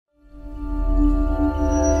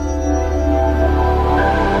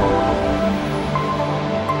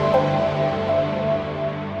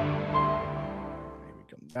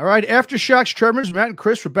right, Aftershocks, Tremors, Matt and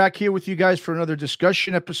Chris, we're back here with you guys for another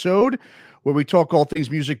discussion episode where we talk all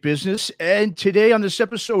things music business. And today on this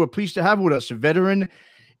episode, we're pleased to have with us a veteran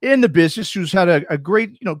in the business who's had a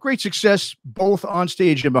great, great success both on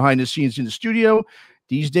stage and behind the scenes in the studio.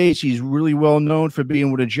 These days, he's really well known for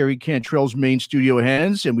being one of Jerry Cantrell's main studio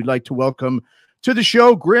hands, and we'd like to welcome to the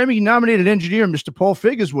show Grammy-nominated engineer Mr. Paul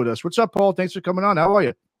Fig is with us. What's up, Paul? Thanks for coming on. How are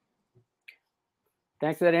you?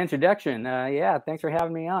 Thanks for that introduction. Thanks for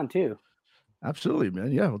having me on too. Absolutely,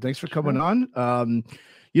 man. Yeah, well, thanks for coming on.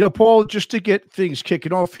 Paul, just to get things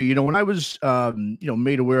kicking off here, when I was,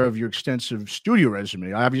 made aware of your extensive studio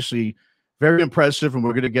resume, obviously very impressive, and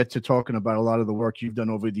we're going to get to talking about a lot of the work you've done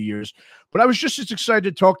over the years. But I was just as excited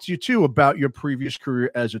to talk to you, too, about your previous career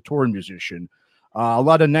as a touring musician. A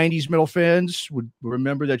lot of 90s metal fans would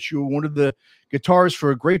remember that you were one of the guitarists for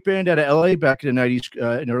a great band out of LA back in the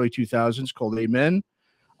 90s and early 2000s called Amen.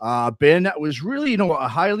 Band that was really, a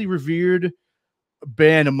highly revered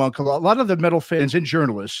band among a lot of the metal fans and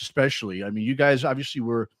journalists, especially. I mean, you guys obviously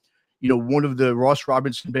were, one of the Ross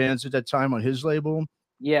Robinson bands at that time on his label.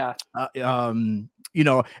 Yeah. And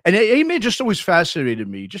Amen just always fascinated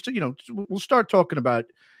me. Just to, we'll start talking about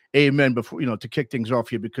Amen before, to kick things off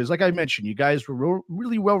here, because like I mentioned, you guys were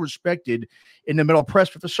really well respected in the metal press,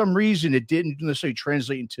 but for some reason it didn't necessarily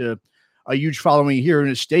translate into a huge following here in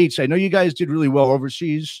the States. I know you guys did really well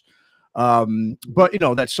overseas. But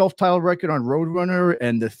that self-titled record on Roadrunner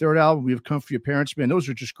and the third album, We've Come For Your Parents, man, those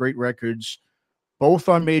are just great records, both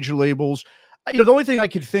on major labels. The only thing I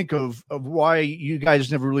could think of why you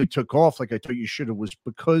guys never really took off like I thought you should have was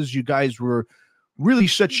because you guys were really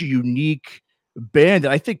such a unique band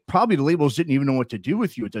that I think probably the labels didn't even know what to do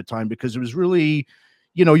with you at that time, because it was really,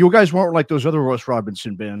 you guys weren't like those other Ross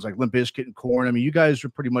Robinson bands like Limp Bizkit and Korn. I mean, you guys were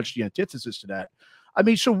pretty much the antithesis to that. I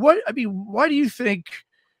mean, why do you think,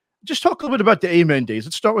 just talk a little bit about the Amen days.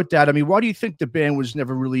 Let's start with that. I mean, why do you think the band was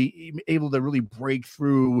never really able to really break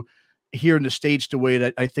through here in the States the way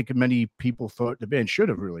that I think many people thought the band should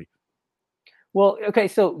have really? Well, okay.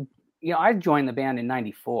 So, I joined the band in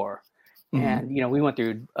 94 and, we went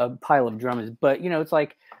through a pile of drummers, but, it's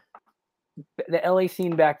like the LA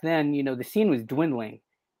scene back then, the scene was dwindling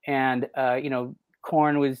and,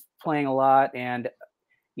 Korn was playing a lot and,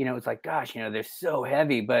 it's like, gosh, they're so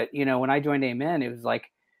heavy. But, when I joined Amen, it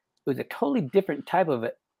was a totally different type of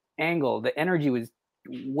angle. The energy was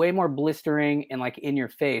way more blistering and like in your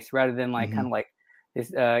face rather than like kind of like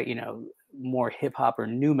this, more hip hop or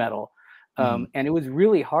new metal. And it was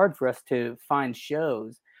really hard for us to find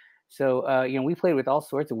shows. So, we played with all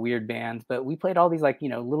sorts of weird bands, but we played all these like,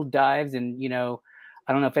 little dives and,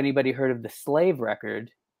 I don't know if anybody heard of the Slave record.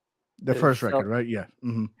 The first record, right? Yeah.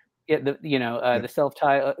 Mm-hmm. Yeah. The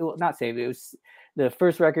self-titled, well, not Save, it was the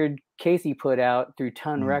first record Casey put out through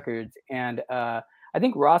Ton Records. And I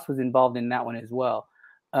think Ross was involved in that one as well.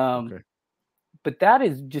 But that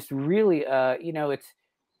is just really, it's,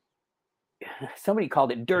 somebody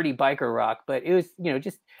called it dirty biker rock, but it was, it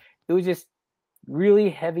was just really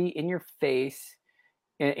heavy in your face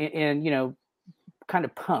and kind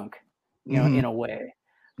of punk, in a way.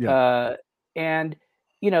 Yeah. And,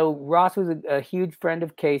 Ross was a huge friend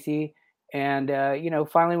of Casey. And,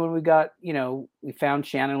 finally when we got, we found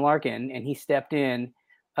Shannon Larkin and he stepped in,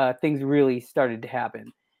 things really started to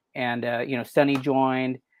happen. And, Sonny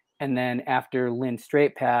joined. And then after Lynn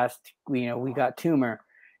Strait passed, we got Tumor.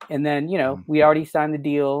 And then, we already signed the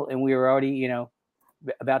deal and we were already,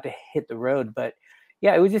 about to hit the road. But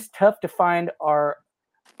yeah, it was just tough to find our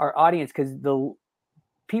audience because the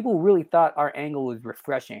people really thought our angle was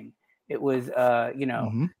refreshing. It was,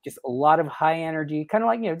 just a lot of high energy, kind of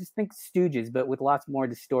like, just think Stooges, but with lots more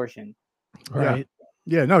distortion. Right.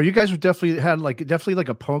 Yeah. No, you guys definitely had like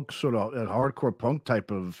a punk sort of a hardcore punk type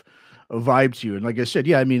of a vibe to you. And like I said,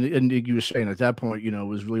 yeah, I mean, and you were saying at that point, it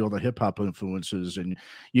was really all the hip hop influences and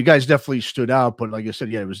you guys definitely stood out. But like I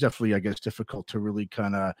said, yeah, it was definitely, I guess, difficult to really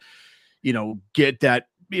kind of, get that,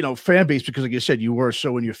 fan base because like you said, you were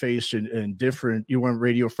so in your face and different. You weren't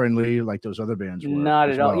radio friendly like those other bands were. Not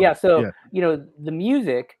at all. Yeah. So, the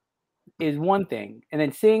music is one thing. And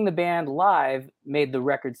then seeing the band live made the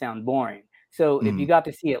record sound boring. So if you got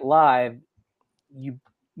to see it live, you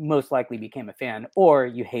most likely became a fan or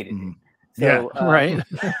you hated it. So, right.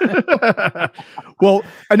 Well,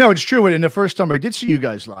 I know it's true. And the first time I did see you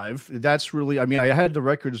guys live, that's really, I mean, I had the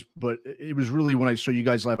records, but it was really when I saw you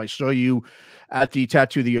guys live, I saw you at the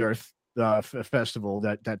Tattoo the Earth festival,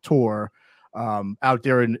 that tour out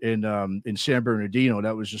there in San Bernardino.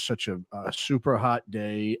 That was just such a super hot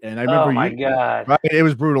day. And I remember, oh my God, right, it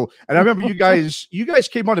was brutal. And I remember you guys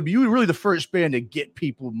came on to be, you were really the first band to get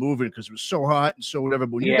people moving because it was so hot and so whatever.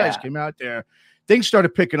 But when you guys came out there, things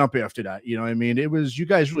started picking up after that. You know what I mean? It was, you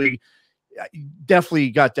guys really definitely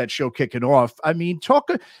got that show kicking off. I mean,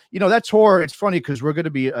 that tour, it's funny because we're going to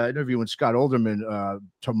be interviewing Scott Alderman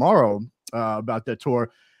tomorrow about that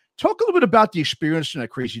tour. Talk a little bit about the experience in that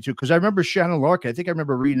Crazy Tour, because I remember Shannon Larkin, I think I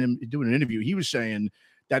remember reading him doing an interview. He was saying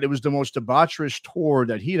that it was the most debaucherous tour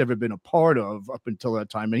that he'd ever been a part of up until that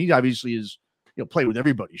time. And he obviously is, played with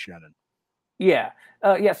everybody, Shannon. Yeah.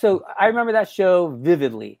 So I remember that show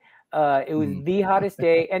vividly. It was the hottest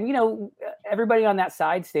day. And, everybody on that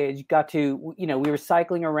side stage got to, we were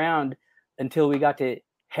cycling around until we got to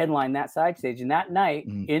headline that side stage. And that night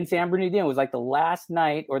in San Bernardino was like the last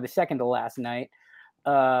night, or the second to last night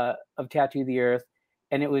of Tattoo the Earth.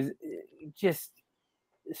 And it was just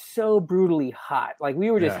so brutally hot. Like we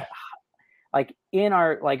were just like in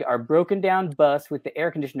our broken down bus with the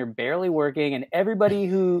air conditioner barely working, and everybody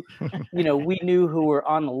who we knew who were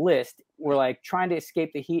on the list were like trying to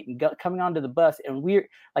escape the heat and coming onto the bus, and we're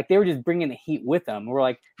like, they were just bringing the heat with them. We're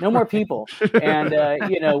like, no more people. And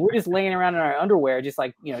we're just laying around in our underwear, just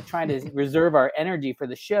like trying to reserve our energy for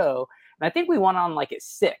the show. And I think we went on like at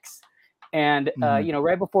 6, and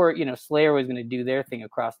right before Slayer was going to do their thing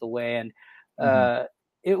across the way, and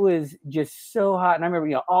it was just so hot. And I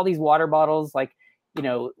remember, all these water bottles, like,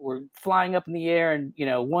 were flying up in the air, and,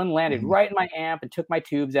 one landed right in my amp and took my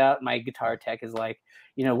tubes out. My guitar tech is like,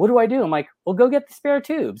 what do I do? I'm like, well, go get the spare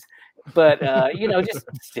tubes. But, just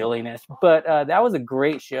silliness. But that was a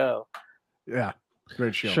great show. Yeah.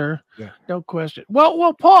 Great show. Sure. Yeah. No question.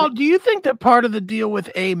 Well, Paul, do you think that part of the deal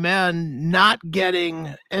with Amen not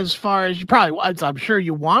getting as far as you probably was, I'm sure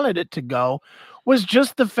you wanted it to go, was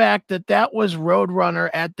just the fact that was Roadrunner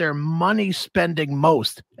at their money spending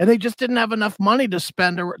most, and they just didn't have enough money to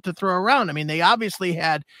spend or to throw around? I mean, they obviously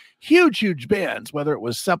had huge bands, whether it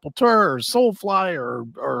was Sepultura or Soulfly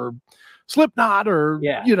or Slipknot or,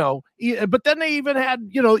 but then they even had,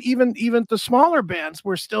 even the smaller bands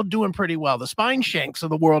were still doing pretty well. The Spine Shanks of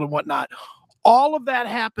the world and whatnot. All of that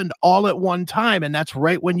happened all at one time. And that's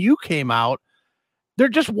right when you came out. There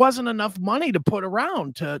just wasn't enough money to put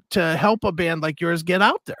around to help a band like yours get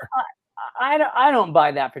out there. I don't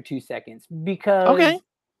buy that for 2 seconds, because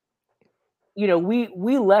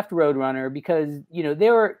we left Roadrunner because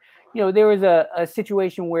there was a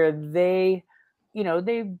situation where there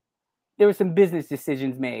were some business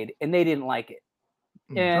decisions made and they didn't like it,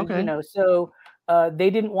 and so they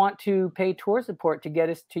didn't want to pay tour support to get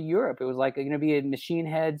us to Europe. It was like going to be a Machine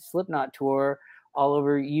Head Slipknot tour all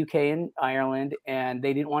over UK and Ireland, and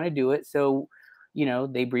they didn't want to do it. So,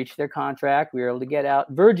 they breached their contract. We were able to get out.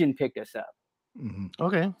 Virgin picked us up.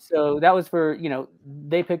 Okay. So that was for,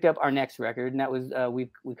 they picked up our next record, and that was We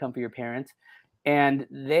Come For Your Parents. And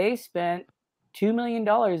they spent $2 million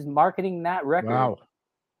marketing that record. Wow.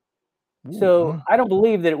 So I don't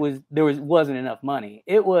believe that wasn't enough money.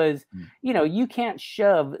 It was, you can't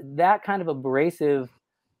shove that kind of abrasive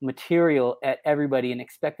material at everybody and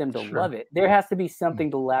expect them to love it. There has to be something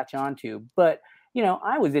to latch onto. But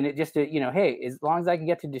I was in it just to, hey, as long as I can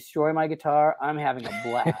get to destroy my guitar, I'm having a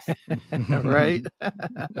blast. Right.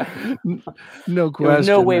 No question. There was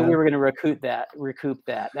no way we were going to recoup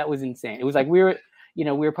that. That was insane. It was like we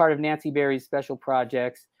were part of Nancy Berry's special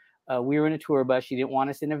projects. We were in a tour bus. She didn't want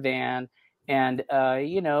us in a van. And,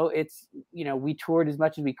 we toured as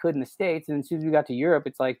much as we could in the States. And as soon as we got to Europe,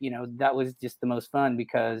 it's like, that was just the most fun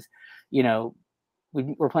because, we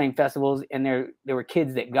were playing festivals, and there were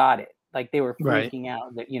kids that got it. Like they were freaking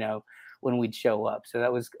out that, when we'd show up. So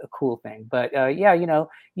that was a cool thing. But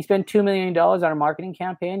you spend $2 million on a marketing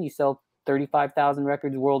campaign, you sell 35,000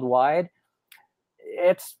 records worldwide.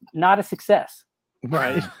 It's not a success.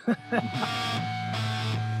 Right.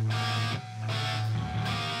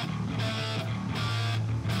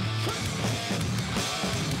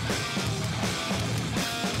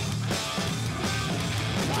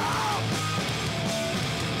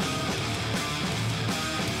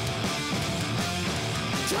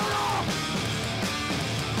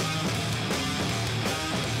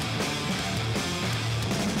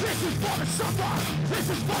 This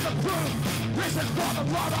is for the proof. This is for the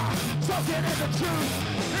lover, soaking in the truth.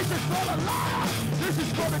 This is for the liar. This is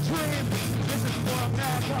for the dream. This is for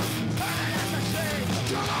America. Burning in the sea.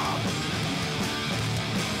 Come on!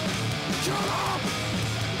 Come on!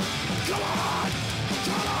 Come on!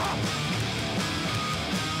 Come on!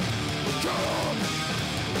 Come on!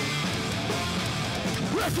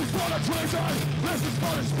 This is for the treason. This is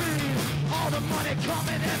for the speed. All the money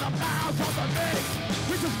coming in the mouths of the meek.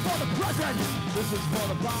 This is for the present. This is for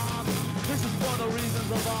the bomb. This is for the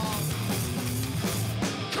reasons of all.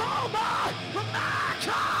 Come on,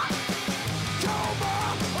 America! Come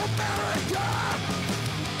on, America!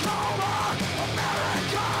 Come on, America!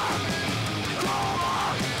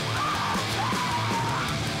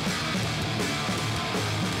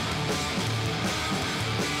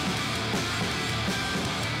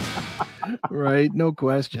 Right, no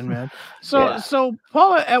question, man. So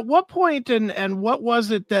Paula, at what point and what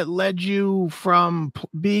was it that led you from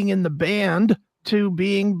being in the band to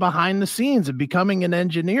being behind the scenes and becoming an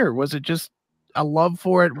engineer? Was it just a love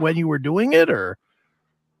for it when you were doing it, or?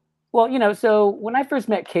 Well, so when I first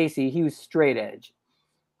met Casey, he was straight edge.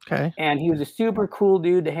 Okay. And he was a super cool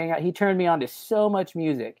dude to hang out. He turned me on to so much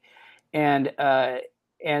music. And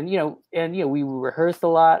we rehearsed a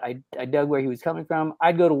lot. I dug where he was coming from.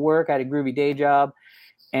 I'd go to work. I had a groovy day job,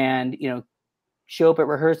 and show up at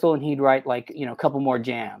rehearsal, and he'd write like a couple more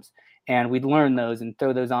jams, and we'd learn those and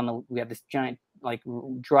throw those on we had this giant like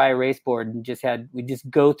dry erase board, and we just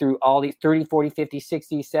go through all these 30, 40, 50,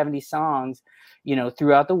 60, 70 songs,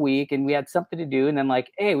 throughout the week, and we had something to do. And then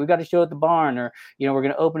like, hey, we've got a show at the barn, or we're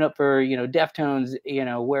going to open up for Deftones,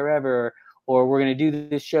 wherever. Or we're going to do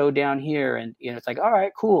this show down here. And, it's like, all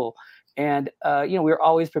right, cool. And, we were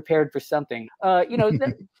always prepared for something.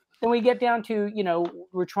 Then we get down to,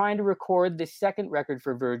 we're trying to record the second record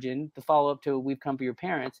for Virgin, the follow-up to We've Come For Your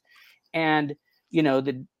Parents. And,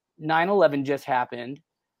 the 9/11 just happened,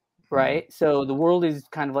 right? So the world is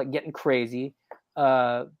kind of like getting crazy.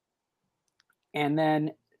 And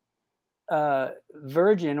then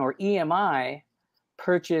Virgin or EMI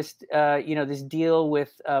purchased this deal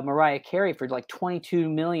with Mariah Carey for like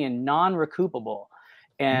 $22 million non-recoupable.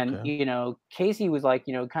 And Casey was like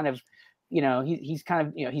kind of he's kind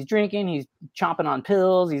of he's drinking, he's chomping on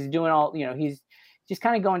pills, he's doing all he's just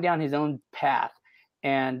kind of going down his own path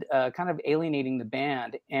and kind of alienating the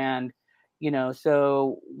band. And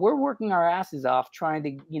so we're working our asses off trying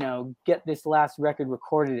to get this last record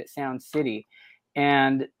recorded at Sound City.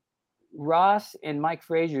 And Ross and Mike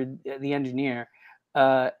Frazier, the engineer,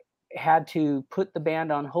 had to put the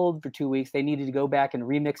band on hold for 2 weeks. They needed to go back and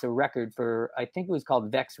remix a record for, I think it was called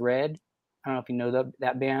Vex Red. I don't know if you know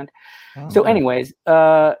that band. Oh, so anyways,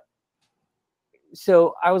 so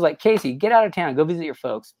I was like, Casey, get out of town, go visit your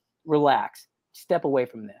folks, relax, step away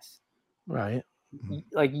from this. Right.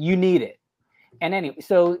 Like you need it. And anyway,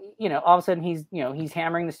 so, all of a sudden he's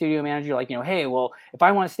hammering the studio manager, like, hey, well, if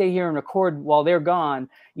I want to stay here and record while they're gone,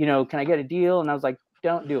 can I get a deal? And I was like,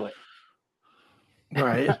 don't do it.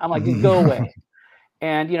 Right. I'm like, just go away.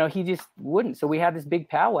 And, he just wouldn't. So we had this big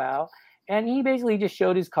powwow, and he basically just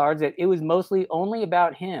showed his cards that it was mostly only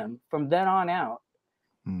about him from then on out.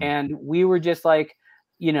 And we were just like,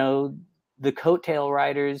 the coattail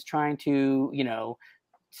riders trying to,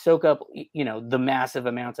 soak up, the massive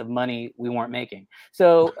amounts of money we weren't making.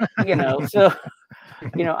 So,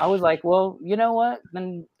 I was like, well, you know what?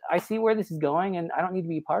 Then I see where this is going, and I don't need to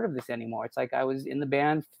be part of this anymore. It's like I was in the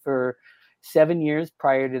band for 7 years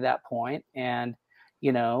prior to that point, and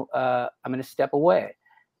I'm going to step away.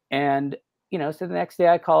 And so the next day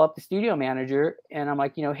I call up the studio manager, and I'm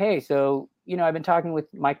like, hey, so I've been talking with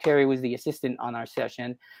Mike Terry, was the assistant on our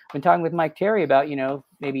session. I've been talking with Mike Terry about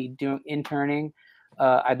maybe doing interning.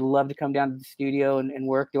 I'd love to come down to the studio and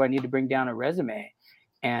work. Do I need to bring down a resume?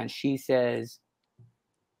 And she says,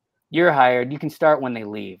 you're hired. You can start when they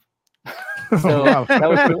leave. So that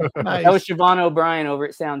was Siobhan O'Brien over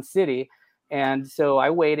at Sound City. And so I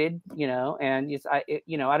waited, and I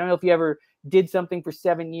don't know if you ever did something for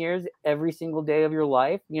 7 years, every single day of your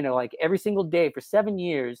life, like every single day for 7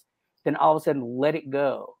 years, then all of a sudden let it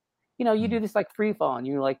go. You do this like free fall, and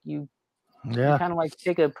you kind of like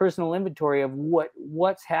take a personal inventory of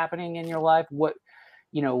what's happening in your life,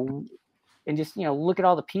 and just, look at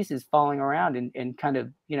all the pieces falling around and kind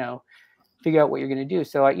of, figure out what you're going to do.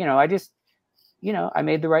 So I just, I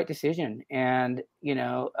made the right decision, and,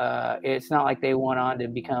 it's not like they went on to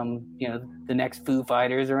become, the next Foo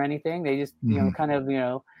Fighters or anything. They just, kind of,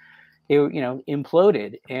 they were,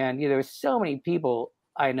 imploded. And, there were so many people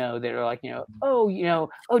I know that are like, do you know,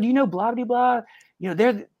 blah, blah, blah,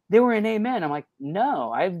 they were in Amen. I'm like,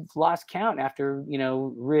 no, I've lost count after,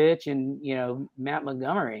 Rich and, Matt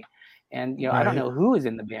Montgomery, and, right. I don't know who is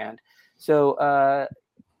in the band. So,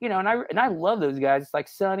 and I love those guys. It's like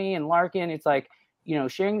Sonny and Larkin. It's like,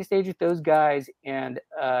 sharing the stage with those guys and,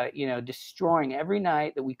 destroying every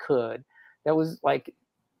night that we could. That was like,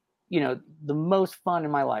 the most fun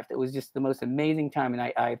in my life. That was just the most amazing time. And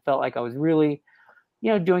I felt like I was really,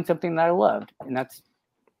 doing something that I loved. And that's,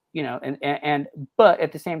 but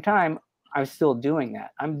at the same time, I was still doing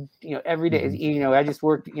that. I'm, every day, I just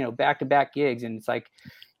worked, back-to-back gigs, and it's like,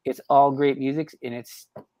 it's all great music, and it's,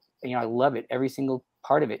 I love it, every single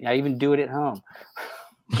part of it. I even do it at home.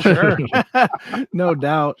 Sure. No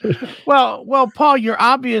doubt. Well, Paul, you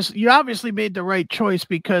obviously made the right choice,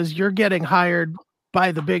 because you're getting hired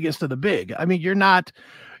by the biggest of the big. I mean,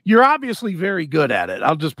 you're obviously very good at it.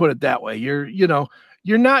 I'll just put it that way.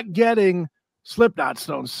 You're not getting Slipknot,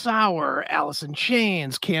 Stone Sour, Alice in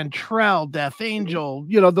Chains, Cantrell, Death Angel.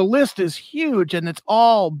 You know, the list is huge, and it's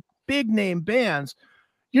all big name bands.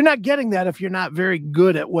 You're not getting that if you're not very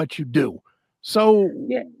good at what you do. So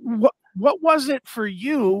what was it for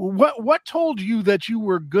you? What told you that you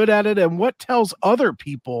were good at it, and what tells other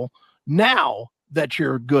people now that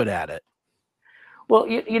you're good at it? Well,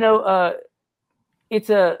 it's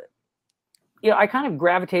I kind of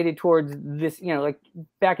gravitated towards this, like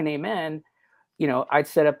back in Amen, I'd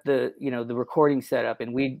set up the recording setup,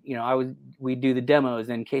 and we'd do the demos,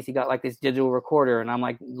 and Casey got like this digital recorder, and I'm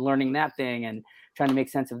like learning that thing and trying to make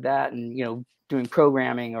sense of that, and, doing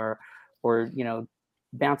programming or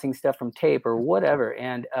bouncing stuff from tape or whatever.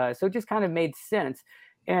 And so it just kind of made sense.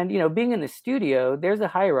 And, being in the studio, there's a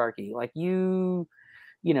hierarchy. Like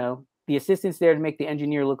the assistant's there to make the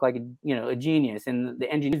engineer look like a genius, and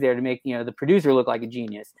the engineer's there to make the producer look like a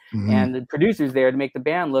genius, and the producer's there to make the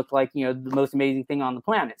band look like the most amazing thing on the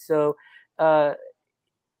planet. So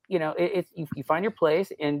it's you find your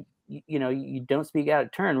place, and you don't speak out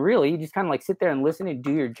of turn. Really, you just kind of like sit there and listen and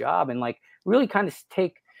do your job, and like really kind of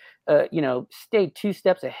take stay 2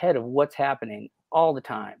 steps ahead of what's happening all the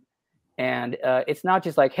time. And it's not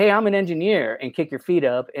just like, hey, I'm an engineer, and kick your feet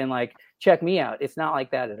up and like check me out. It's not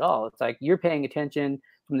like that at all. It's like you're paying attention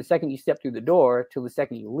from the second you step through the door till the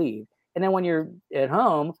second you leave. And then when you're at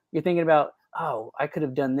home, you're thinking about, oh, I could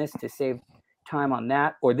have done this to save time on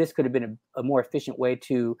that, or this could have been a more efficient way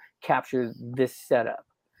to capture this setup.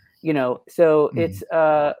 So it's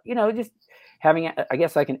just having, I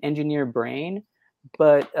guess, like an engineer brain.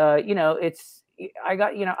 But it's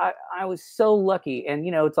I was so lucky, and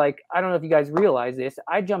it's like, I don't know if you guys realize this,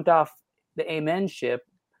 I jumped off the Amen ship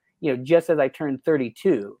just as I turned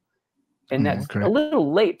 32, and that's a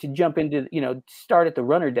little late to jump into start at the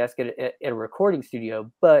runner desk at a recording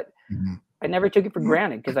studio, but I never took it for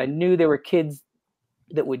granted, because I knew there were kids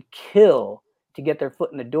that would kill to get their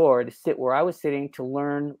foot in the door, to sit where I was sitting, to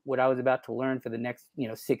learn what I was about to learn for the next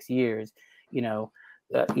 6 years,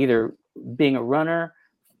 either being a runner,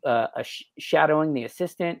 shadowing the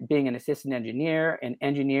assistant, being an assistant engineer, and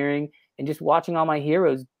engineering, and just watching all my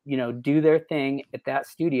heroes, do their thing at that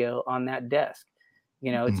studio on that desk.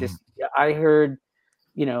 It's just, I heard,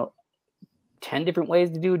 10 different ways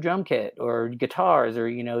to do a drum kit or guitars, or,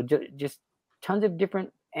 just tons of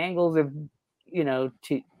different angles of,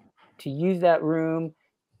 to use that room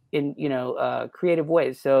in, creative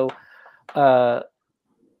ways. So,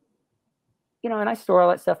 and I store all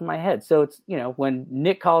that stuff in my head. So it's, when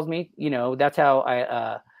Nick calls me, that's how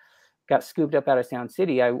I got scooped up out of Sound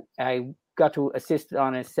City. I got to assist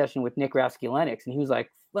on a session with Nick Raskulenix, and he was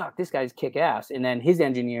like, fuck, this guy's kick ass. And then his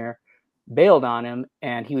engineer bailed on him,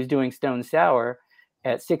 and he was doing Stone Sour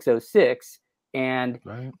at 606. And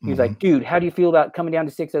he was like, dude, how do you feel about coming down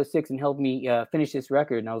to 606 and help me finish this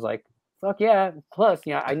record? And I was like, fuck yeah. Plus,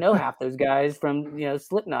 I know half those guys from,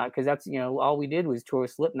 Slipknot, because that's, all we did was tour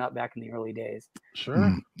Slipknot back in the early days.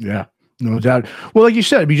 Sure. Yeah, no doubt. Well, like you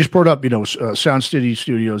said, you just brought up, Sound City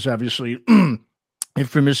Studios, obviously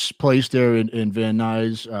infamous place there in Van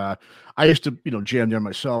Nuys. I used to, jam there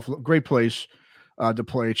myself. Great place to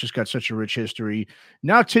play. It's just got such a rich history.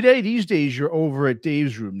 Now, these days, you're over at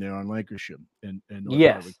Dave's Room there on Lancashire in North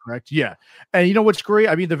Harley, correct? Yeah. And what's great?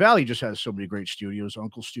 I mean, the Valley just has so many great studios.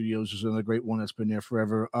 Uncle Studios is another great one that's been there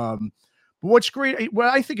forever. But what's great, what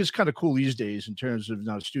I think is kind of cool these days in terms of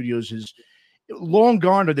now studios is, long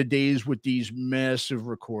gone are the days with these massive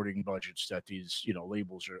recording budgets that these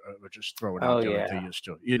labels are just throwing out there like they used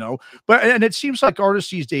to, but and it seems like artists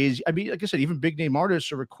these days, I mean, like I said, even big name artists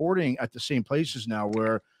are recording at the same places now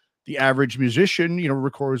where the average musician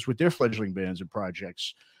records with their fledgling bands and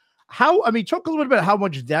projects. Talk a little bit about how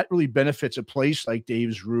much that really benefits a place like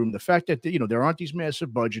Dave's Room, the fact that there aren't these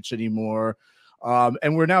massive budgets anymore,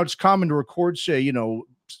 and where now it's common to record, say,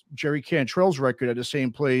 Jerry Cantrell's record at the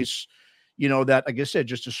same place that, like I said,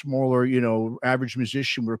 just a smaller, average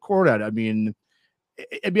musician record at. I mean,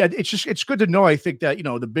 it's good to know. I think that,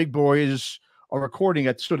 the big boys are recording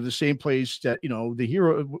at sort of the same place that, the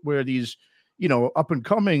hero, where these, up and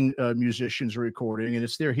coming musicians are recording, and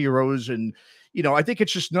it's their heroes. And, I think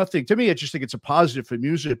it's just nothing to me. I just think it's a positive for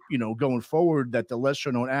music, going forward, that the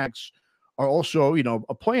lesser known acts are also,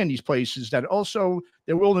 playing these places, that also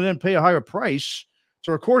they're willing to then pay a higher price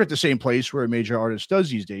to record at the same place where a major artist does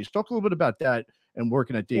these days. Talk a little bit about that and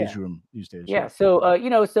working at Dave's Room these days. Yeah. So,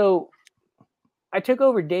 so I took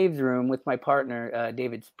over Dave's Room with my partner,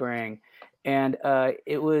 David Spring, and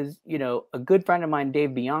it was, a good friend of mine,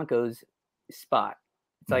 Dave Bianco's spot.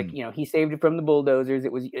 like, he saved it from the bulldozers.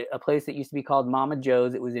 It was a place that used to be called Mama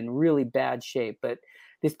Joe's. It was in really bad shape, but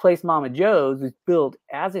this place, Mama Joe's, was built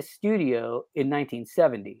as a studio in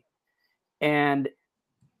 1970. And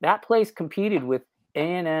that place competed with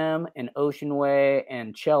A&M and Ocean Way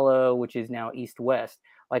and Cello, which is now East West,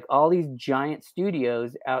 like all these giant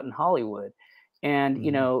studios out in Hollywood. And,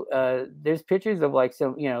 there's pictures of like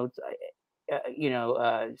some,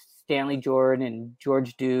 Stanley Jordan and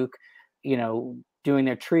George Duke, doing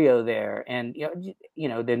their trio there. And,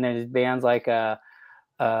 then there's bands like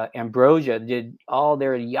Ambrosia did all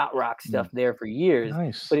their yacht rock stuff there for years.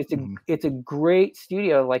 Nice. But it's a great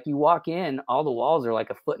studio. Like you walk in, all the walls are like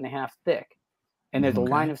 1.5 feet thick, and there's a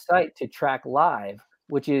line of sight to track live,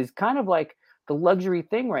 which is kind of like the luxury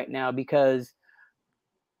thing right now, because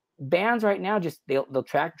bands right now just they'll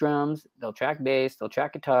track drums, they'll track bass, they'll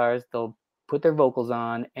track guitars, they'll put their vocals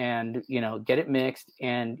on and get it mixed,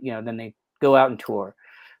 and then they go out and tour.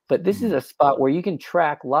 But this is a spot where you can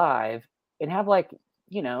track live and have like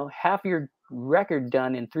half your record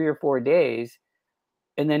done in 3 or 4 days,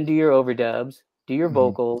 and then do your overdubs, do your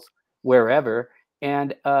vocals wherever,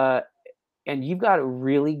 and you've got a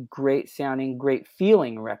really great sounding, great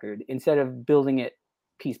feeling record instead of building it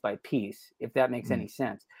piece by piece, if that makes any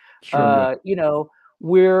sense. Sure,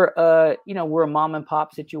 we're a mom and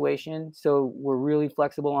pop situation, so we're really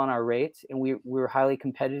flexible on our rates, and we're highly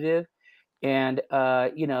competitive. And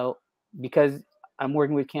because I'm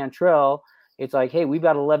working with Cantrell, it's like, hey, we've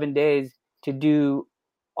got 11 days to do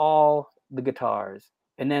all the guitars,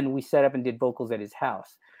 and then we set up and did vocals at his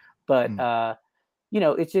house. But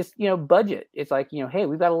it's just budget. It's like, hey,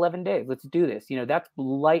 we've got 11 days, let's do this. That's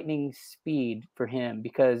lightning speed for him,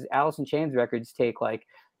 because Alice in Chains records take like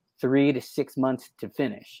 3 to 6 months to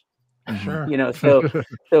finish. Sure.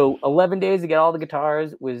 So 11 days to get all the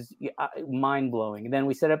guitars was mind blowing. And then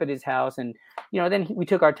we set up at his house, and then we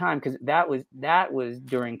took our time, because that was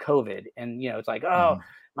during COVID, and it's like, oh,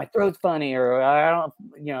 my throat's funny, or I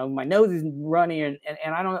don't, my nose is runny, and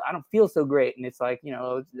I don't feel so great, and it's like,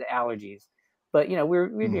 it's the allergies. But we're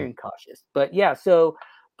being cautious. But yeah, so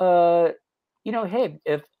hey,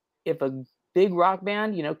 if a big rock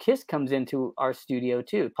band, Kiss comes into our studio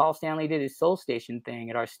too. Paul Stanley did his Soul Station thing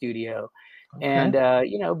at our studio. And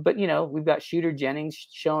but we've got Shooter Jennings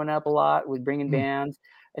showing up a lot with bringing bands,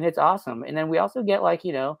 and it's awesome. And then we also get like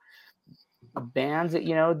bands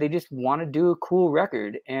that they just want to do a cool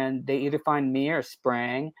record, and they either find me or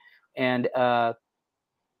Sprang, and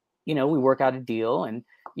we work out a deal, and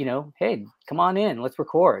hey, come on in, let's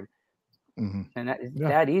record. And that is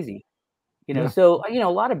that easy. So a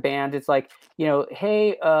lot of bands, it's like,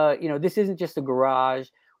 hey, this isn't just a garage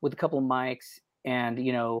with a couple of mics and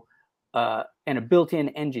and a built-in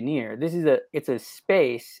engineer. It's a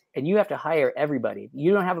space, and you have to hire everybody.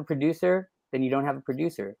 You don't have a producer, then you don't have a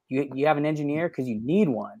producer. You have an engineer because you need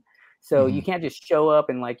one. So you can't just show up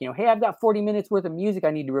and like, hey, I've got 40 minutes worth of music I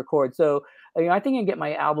need to record. So I think I can get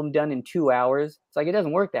my album done in 2 hours. It's like, it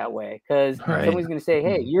doesn't work that way, because somebody's going to say,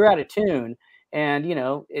 hey, you're out of tune, and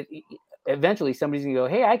eventually somebody's gonna go,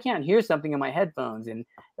 hey, I can't hear something in my headphones, and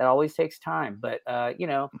that always takes time. But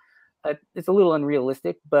it's a little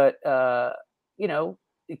unrealistic, but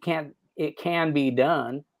it can be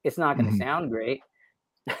done. It's not going to sound great.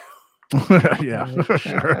 Yeah,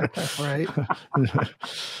 sure. Right.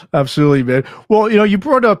 Absolutely, man. Well, you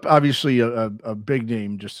brought up obviously a big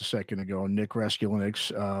name just a second ago, Nick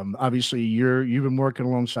Raskulinecz. Obviously you've been working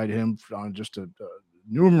alongside him on just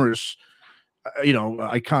numerous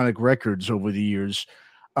iconic records over the years.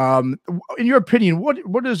 In your opinion,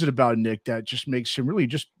 what is it about Nick that just makes him really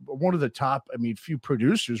just one of the top, few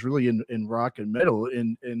producers really in rock and metal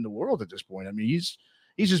in the world at this point?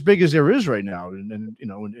 He's as big as there is right now, and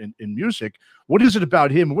in music. What is it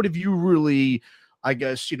about him? What have you really, I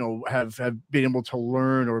guess, have been able to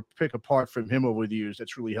learn or pick apart from him over the years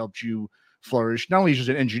that's really helped you flourish, not only as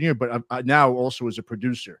an engineer, but now also as a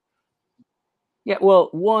producer? Yeah, well,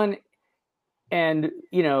 one, and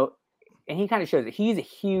and he kind of shows it. He's a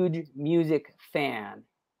huge music fan.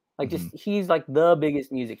 Like, just he's like the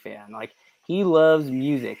biggest music fan. Like, he loves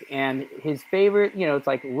music, and his favorite, it's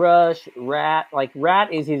like Rush, Rat. Like,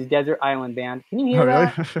 Rat is his desert island band. Can you hear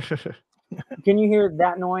that? Can you hear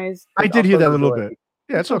that noise? I did hear that a little bit.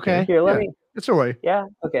 Yeah, it's okay. Here, let me. It's all right. Yeah.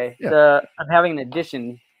 Okay. Yeah. I'm having an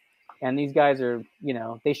addition, and these guys are,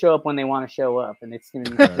 they show up when they want to show up, and it's going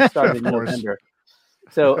to start in November.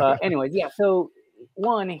 So, anyways, yeah. So,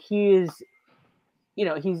 one, he is,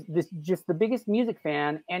 he's just the biggest music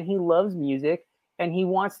fan, and he loves music, and he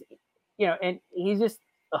wants, and he's just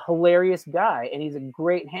a hilarious guy, and he's a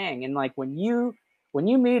great hang. And like when you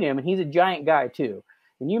meet him, and he's a giant guy too,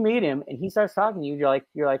 when you meet him and he starts talking to you, you're like,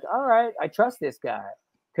 all right, I trust this guy.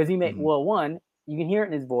 Because he made, well, one, you can hear it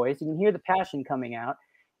in his voice, you can hear the passion coming out,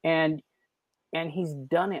 and he's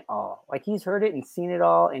done it all. Like, he's heard it and seen it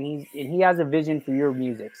all, and he has a vision for your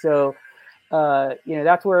music. So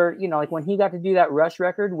that's where, like when he got to do that Rush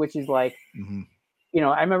record, which is like,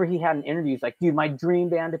 I remember he had an interview. He's like, dude, my dream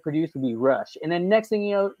band to produce would be Rush. And then next thing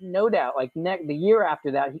you know, no doubt, like the year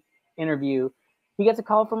after that interview, he gets a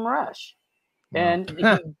call from Rush. Wow. And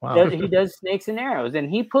he does Snakes and Arrows. And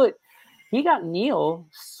he got Neil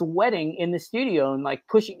sweating in the studio and like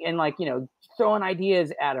pushing and like, throwing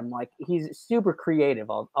ideas at him. Like, he's super creative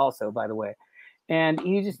also, by the way. And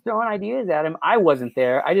he's just throwing ideas at him. I wasn't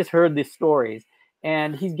there. I just heard the stories.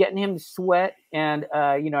 And he's getting him to sweat. And,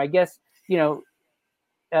 I guess,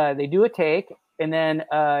 they do a take. And then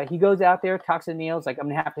he goes out there, talks to Neil. It's like, I'm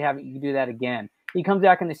going to have you do that again. He comes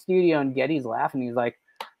back in the studio and Geddy's laughing. He's like,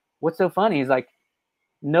 what's so funny? He's like,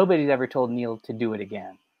 nobody's ever told Neil to do it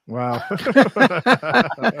again. Wow.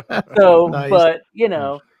 So, nice. But,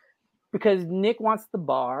 because Nick wants the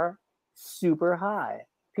bar super high.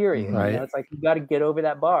 Period. Right. It's like, you got to get over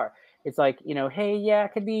that bar. It's like, hey, yeah,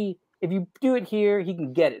 it could be, if you do it here, he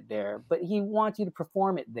can get it there, but he wants you to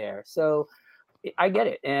perform it there. So I get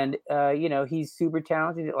it. And, he's super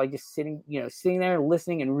talented, like just sitting there and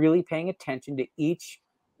listening and really paying attention to each,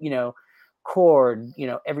 chord,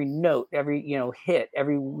 every note, every, hit,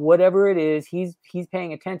 every, whatever it is, he's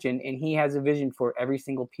paying attention, and he has a vision for every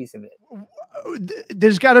single piece of it.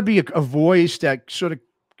 There's got to be a voice that sort of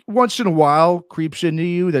once in a while creeps into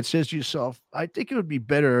you that says to yourself, I think it would be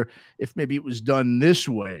better if maybe it was done this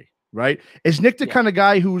way. Right. Is Nick the kind of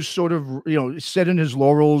guy who's sort of, set in his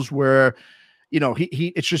laurels where,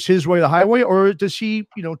 he it's just his way, the highway, or does he,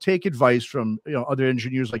 take advice from, other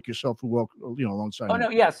engineers like yourself who work, alongside him? No.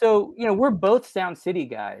 Yeah. So, we're both Sound City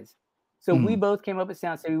guys. So we both came up at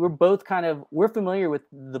Sound City. We're both we're familiar with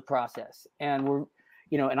the process, and we're,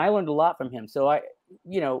 and I learned a lot from him. So I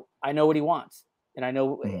know what he wants, and I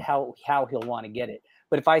know how he'll want to get it.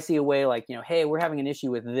 But if I see a way like, hey, we're having an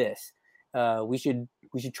issue with this, we should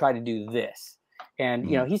try to do this. And,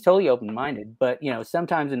 he's totally open-minded, but,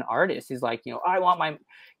 sometimes an artist is like, I want my,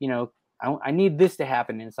 I need this to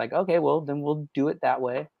happen. And it's like, okay, well, then we'll do it that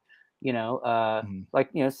way. Like,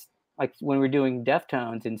 like when we're doing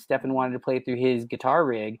Deftones and Stefan wanted to play through his guitar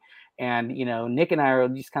rig, and, Nick and I are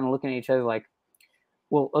just kind of looking at each other like,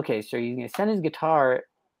 well, okay, so you're going to send his guitar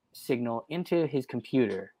signal into his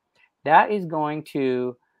computer. That is going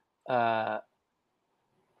to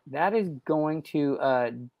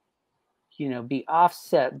be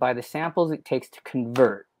offset by the samples it takes to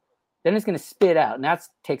convert. Then it's going to spit out, and that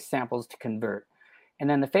takes samples to convert. And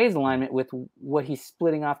then the phase alignment with what he's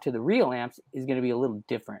splitting off to the real amps is going to be a little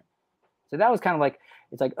different. So that was kind of like,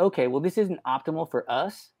 it's like, okay, well, this isn't optimal for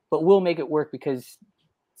us, but we'll make it work because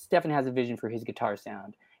Stefan has a vision for his guitar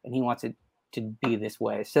sound, and he wants it to be this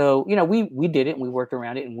way. So, we did it, and we worked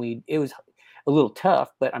around it, and it was a little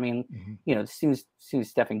tough, but I mean, as soon as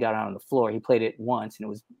Stefan got out on the floor, he played it once, and it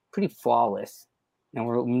was pretty flawless.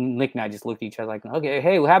 And Nick and I just looked at each other like, okay,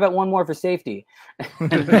 hey, well, how about one more for safety?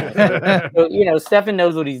 So, Stefan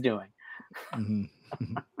knows what he's doing.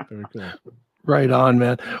 Very cool. Right on,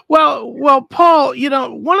 man. Well, Paul,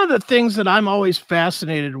 one of the things that I'm always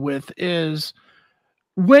fascinated with is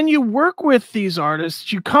when you work with these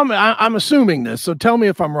artists, I'm assuming this, so tell me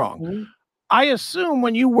if I'm wrong. Mm-hmm. I assume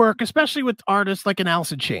when you work, especially with artists like an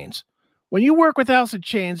Alice in Chains, when you work with Alice in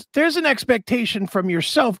Chains, there's an expectation from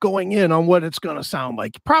yourself going in on what it's going to sound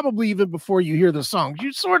like. Probably even before you hear the songs,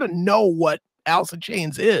 you sort of know what Alice in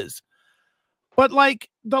Chains is. But like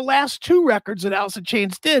the last two records that Alice in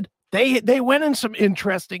Chains did, they went in some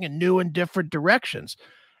interesting and new and different directions.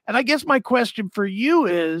 And I guess my question for you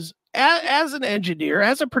is, as an engineer,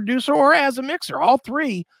 as a producer, or as a mixer, all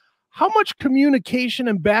three, how much communication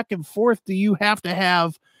and back and forth do you have to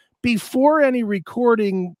have before any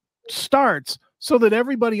recording starts so that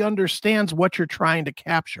everybody understands what you're trying to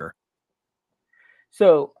capture?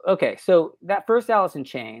 So that first Alice in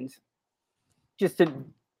Chains,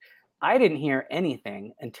 I didn't hear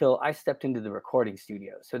anything until I stepped into the recording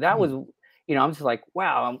studio. So that was, I'm just like,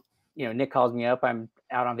 wow. Nick calls me up. I'm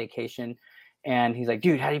out on vacation, and he's like,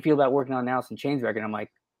 dude, how do you feel about working on an Alice in Chains record? I'm like,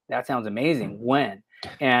 that sounds amazing. When?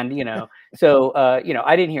 And,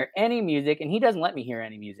 I didn't hear any music, and he doesn't let me hear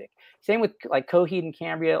any music. Same with like Coheed and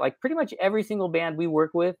Cambria, like pretty much every single band we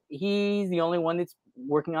work with, he's the only one that's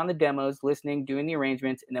working on the demos, listening, doing the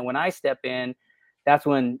arrangements. And then when I step in, that's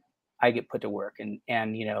when I get put to work. And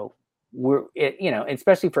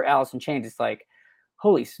especially for Alice in Chains, it's like,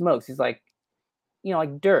 holy smokes. It's like,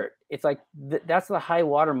 like dirt. it's like that's the high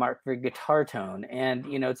watermark for guitar tone. And,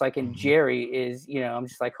 you know, it's like, in Jerry is, you know, I'm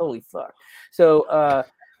just like, holy fuck. So,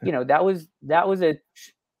 you know, that was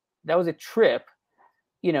a trip,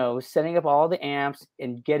 you know, setting up all the amps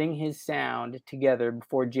and getting his sound together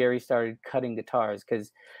before Jerry started cutting guitars.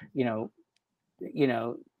 Cause, you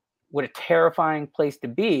know, what a terrifying place to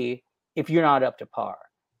be if you're not up to par.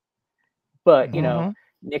 But, you know,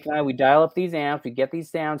 Nick and I, we dial up these amps, we get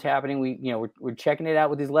these sounds happening. We, you know, we're checking it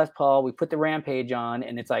out with his Les Paul. We put the Rampage on,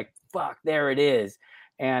 and it's like, fuck, there it is.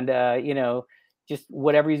 And, you know, just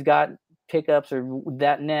whatever he's got, pickups or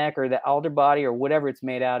that neck or the alder body or whatever it's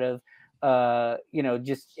made out of, you know,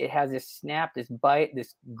 just, it has this snap, this bite,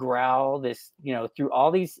 this growl, this, you know, through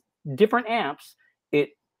all these different amps,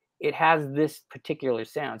 it has this particular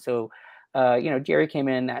sound. So, you know, Jerry came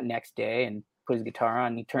in that next day and put his guitar on,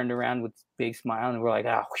 and he turned around with a big smile, and we're like,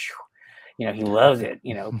 oh, whew. You know, he loves it,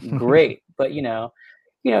 you know, great. But, you know,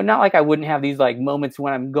 not like I wouldn't have these like moments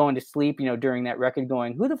when I'm going to sleep, you know, during that record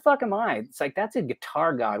going, who the fuck am I? It's like, that's a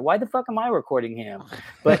guitar god. Why the fuck am I recording him?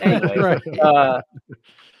 But anyway,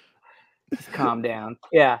 just calm down.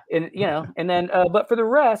 Yeah. And, you know, and then, but for the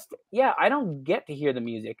rest, yeah, I don't get to hear the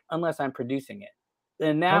music unless I'm producing it.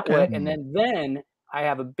 And that way, and then I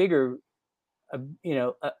have a bigger, you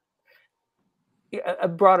know, a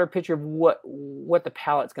broader picture of what the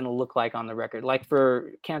palette's going to look like on the record. Like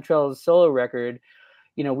for Cantrell's solo record,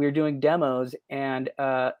 you know, we were doing demos, and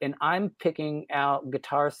I'm picking out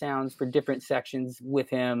guitar sounds for different sections with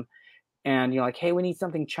him. And, you know, like, hey, we need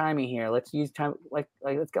something chimey here. Let's use time, like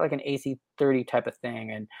let's get like an AC30 type of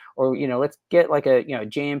thing. And, or, you know, let's get like a, you know,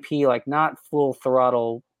 JMP, like not full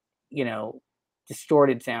throttle, you know,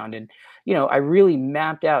 distorted sound. And, you know, I really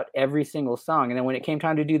mapped out every single song. And then when it came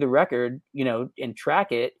time to do the record, you know, and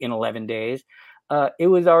track it in 11 days, it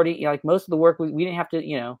was already, you know, like most of the work, we didn't have to,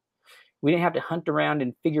 you know, we didn't have to hunt around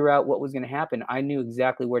and figure out what was going to happen. I knew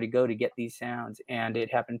exactly where to go to get these sounds, and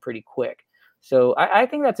it happened pretty quick. So I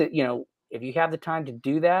think that's it. You know, if you have the time to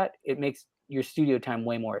do that, it makes your studio time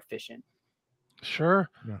way more efficient.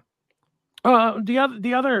 Sure. Yeah.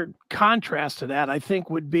 The other contrast to that, I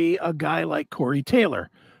think, would be a guy like Corey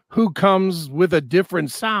Taylor, who comes with a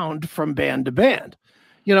different sound from band to band,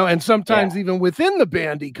 you know, and sometimes even within the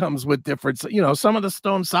band, he comes with different, you know, some of the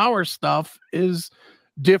Stone Sour stuff is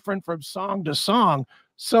different from song to song.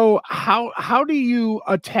 So how do you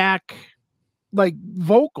attack like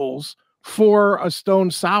vocals for a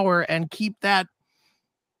Stone Sour and keep that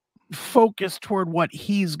focused toward what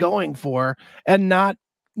he's going for and not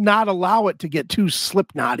allow it to get too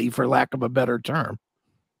Slipknotty, for lack of a better term?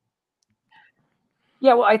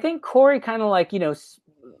 Yeah, well, I think Corey kind of like, you know,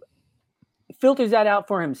 filters that out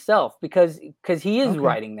for himself because he is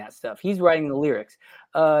writing that stuff. He's writing the lyrics.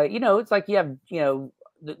 You know, it's like you have, you know,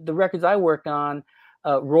 the records I worked on,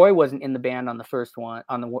 Roy wasn't in the band on the first one,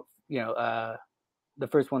 on the, you know, the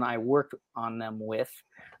first one I worked on them with.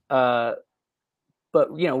 But,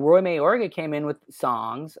 you know, Roy Mayorga came in with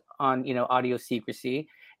songs on, you know, Audio Secrecy,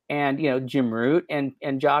 and, you know, Jim Root and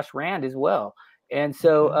Josh Rand as well. And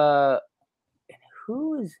so,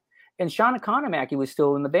 and Sean Economaki was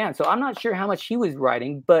still in the band. So I'm not sure how much he was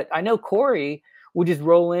writing, but I know Corey would just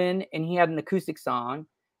roll in and he had an acoustic song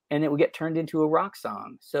and it would get turned into a rock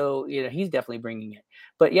song. So, you know, he's definitely bringing it.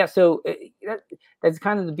 But yeah, so that's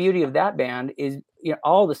kind of the beauty of that band is, you know,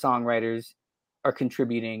 all the songwriters are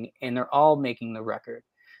contributing and they're all making the record.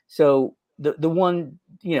 So the one,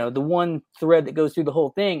 you know, the one thread that goes through the whole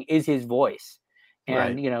thing is his voice.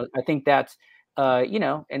 And, you know, I think that's, you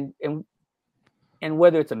know, and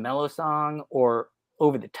whether it's a mellow song or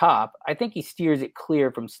over the top, I think he steers it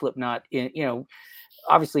clear from Slipknot. You know,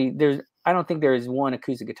 obviously I don't think there is one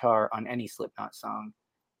acoustic guitar on any Slipknot song.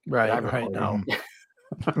 Right. No.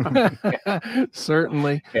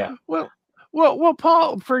 Certainly. Yeah. Well,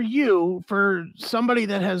 Paul, for somebody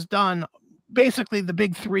that has done basically the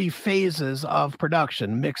big three phases of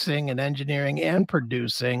production, mixing and engineering and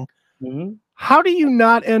producing, how do you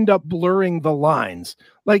not end up blurring the lines?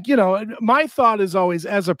 Like, you know, my thought is always,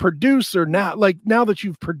 as a producer, now that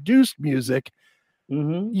you've produced music,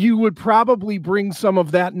 you would probably bring some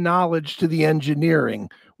of that knowledge to the engineering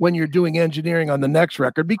when you're doing engineering on the next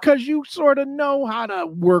record, because you sort of know how to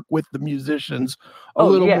work with the musicians a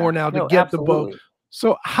little more now to get the boat.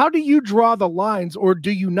 So how do you draw the lines, or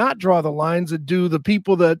do you not draw the lines, and do the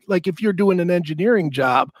people that, like, if you're doing an engineering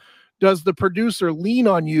job, does the producer lean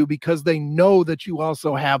on you because they know that you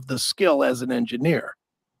also have the skill as an engineer?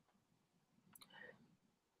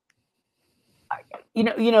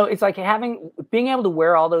 You know, it's like being able to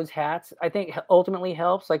wear all those hats, I think ultimately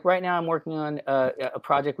helps. Like right now I'm working on a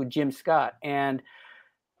project with Jim Scott, and,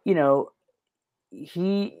 you know,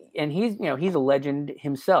 he's he's a legend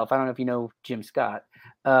himself. I don't know if you know Jim Scott,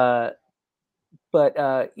 but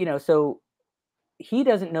so he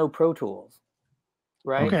doesn't know Pro Tools,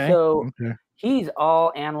 right? Okay. So he's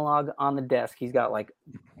all analog on the desk. He's got like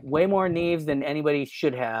way more Neves than anybody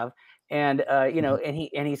should have, and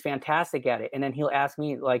and he's fantastic at it. And then he'll ask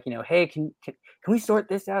me like, hey, can we sort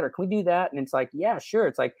this out, or can we do that? And it's like, yeah, sure.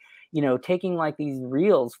 It's like, taking like these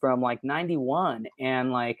reels from like 91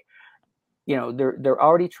 and like, they're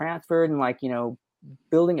already transferred and like,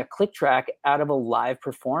 building a click track out of a live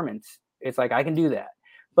performance. It's like, I can do that.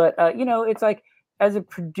 But, it's like, as a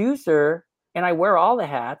producer, and I wear all the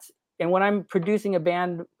hats, and when I'm producing a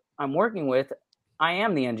band I'm working with, I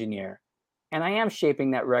am the engineer, and I am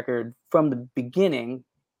shaping that record from the beginning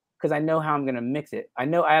because I know how I'm going to mix it. I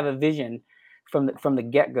know I have a vision from the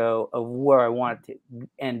get-go of where I want it to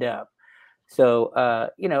end up. So,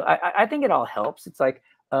 I think it all helps. It's like,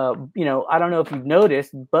 I don't know if you've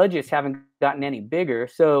noticed, budgets haven't gotten any bigger,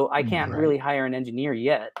 so I can't really hire an engineer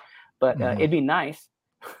yet, but it'd be nice.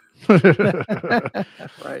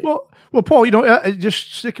 Right. Well, Paul,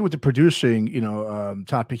 just sticking with the producing,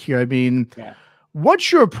 topic here. I mean, what's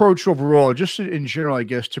your approach overall, just in general, I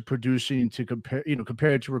guess, to producing, to compare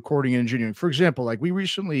it to recording and engineering? For example, like we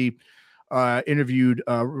recently interviewed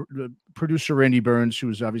producer Randy Burns, who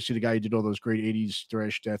was obviously the guy who did all those great 80s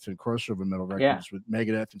thrash death and crossover metal records with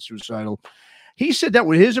Megadeth and Suicidal. He said that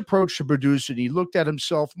with his approach to producing, he looked at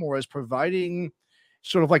himself more as providing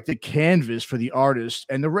sort of like the canvas for the artist,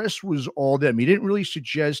 and the rest was all them. He didn't really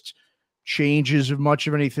suggest changes of much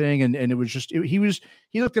of anything, and it was just he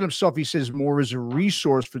looked at himself, he says, more as a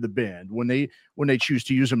resource for the band when they choose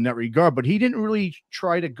to use him in that regard. But he didn't really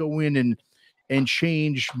try to go in and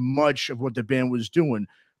change much of what the band was doing.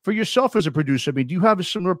 For yourself as a producer, I mean, do you have a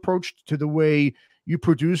similar approach to the way you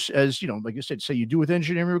produce, as like I said, say you do with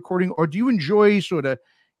engineering recording, or do you enjoy sort of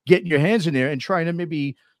getting your hands in there and trying to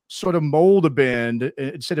maybe sort of mold a band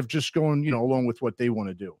instead of just going, along with what they want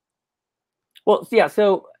to do? Well, yeah.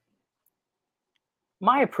 So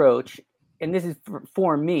my approach, and this is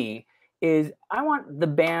for me, is I want the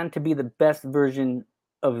band to be the best version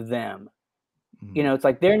of them. It's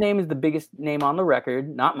like their name is the biggest name on the record,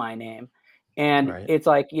 not my name. And it's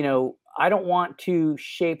like, I don't want to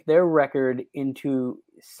shape their record into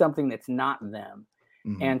something that's not them.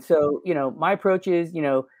 And so, my approach is,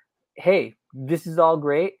 hey, this is all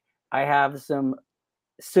great. I have some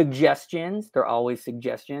suggestions. They're always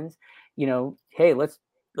suggestions. Hey, let's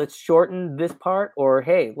shorten this part, or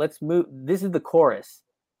hey, let's move. This is the chorus.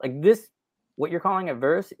 Like this, what you're calling a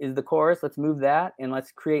verse is the chorus. Let's move that, and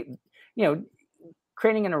let's create,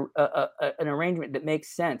 creating an arrangement that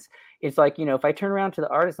makes sense. It's like, if I turn around to the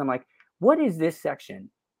artist, I'm like, what is this section?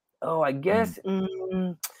 Oh, I guess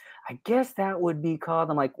that would be called.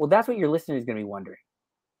 I'm like, well, that's what your listener is going to be wondering.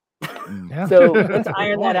 So let's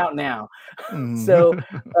iron that out now. So,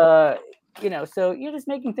 so you're just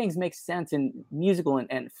making things make sense and musical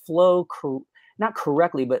and flow, not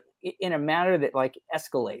correctly, but in a manner that like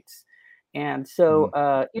escalates. And so,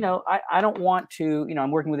 I don't want to,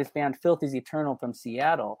 I'm working with this band Filth is Eternal from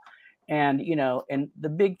Seattle. And, and the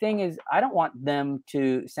big thing is I don't want them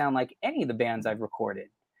to sound like any of the bands I've recorded.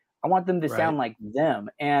 I want them to sound like them.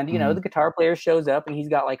 And, the guitar player shows up and he's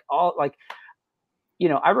got like all like,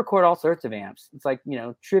 I record all sorts of amps. It's like,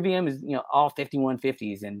 Trivium is, all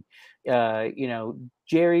 5150s. And,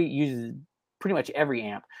 Jerry uses pretty much every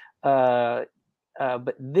amp.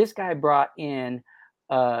 But this guy brought in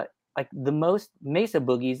like the most Mesa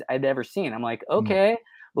boogies I'd ever seen. I'm like, okay,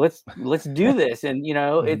 let's do this. And,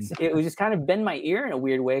 it was just kind of bend my ear in a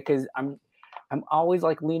weird way, because I'm always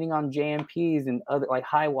like leaning on JMPs and other like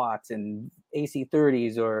high watts and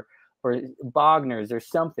AC30s or Bogners or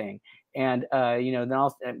something. And,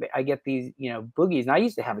 then I get these, boogies, and I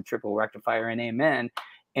used to have a triple rectifier in Amen.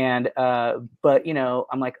 And, but,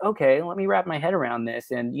 I'm like, okay, let me wrap my head around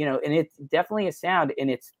this. And, and it's definitely a sound, and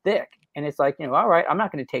it's thick, and it's like, all right, I'm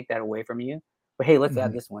not going to take that away from you, but hey, let's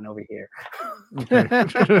add this one over here.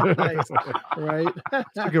 Nice. Right. That's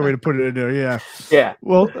a good way to put it in there. Yeah. Yeah.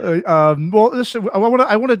 Well, listen, I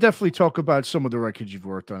want to definitely talk about some of the records you've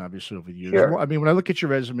worked on, obviously, over the years. Sure. I mean, when I look at your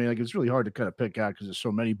resume, like, it's really hard to kind of pick out because there's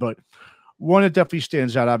so many, but one that definitely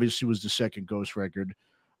stands out, obviously, was the second Ghost record.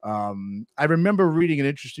 I remember reading an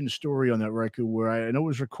interesting story on that record where I know it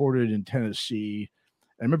was recorded in Tennessee.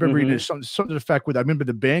 I remember reading something to the effect with, I remember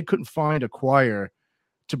the band couldn't find a choir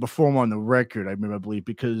to perform on the record. I believe,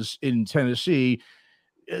 because in Tennessee,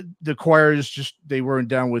 the choirs they weren't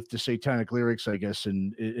down with the satanic lyrics, I guess,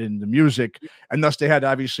 in the music, and thus they had to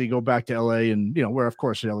obviously go back to LA, and where of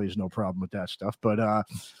course LA is no problem with that stuff. But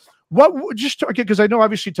What just because I know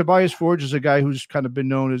obviously Tobias Forge is a guy who's kind of been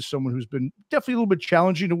known as someone who's been definitely a little bit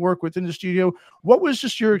challenging to work with in the studio. What was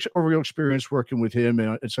just your overall experience working with him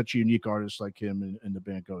and such a unique artist like him and the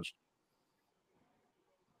band Ghost?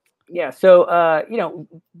 Yeah, so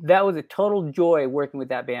that was a total joy working with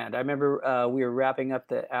that band. I remember we were wrapping up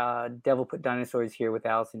the Devil Put Dinosaurs Here with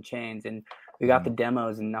Alice in Chains, and we got the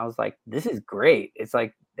demos, and I was like, "This is great!" It's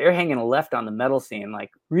like they're hanging a left on the metal scene,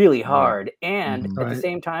 like really hard, and at the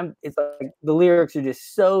same time, it's like the lyrics are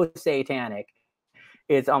just so satanic,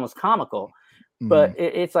 it's almost comical. But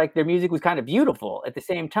it's like their music was kind of beautiful at the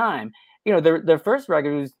same time. Their first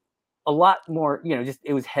record was a lot more, just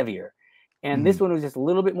it was heavier. And this one was just a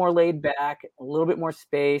little bit more laid back, a little bit more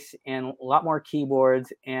space, and a lot more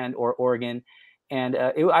keyboards or organ. And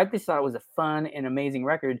I just thought it was a fun and amazing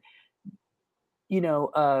record.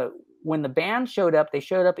 When the band showed up, they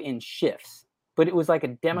showed up in shifts, but it was like a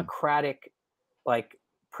democratic, like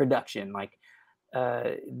production. Like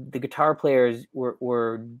the guitar players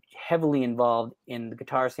were heavily involved in the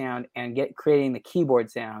guitar sound and creating the keyboard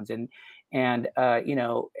sounds and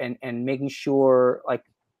making sure like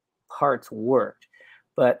parts worked.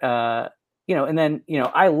 But and then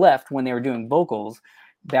I left when they were doing vocals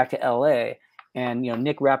back to LA, and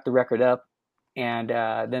Nick wrapped the record up, and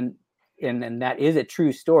then that is a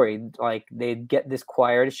true story. Like they'd get this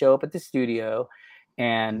choir to show up at the studio,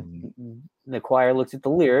 and the choir looks at the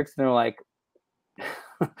lyrics and they're like,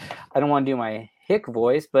 I don't want to do my hick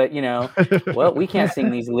voice, but well, we can't sing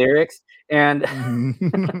these lyrics. And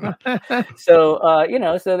so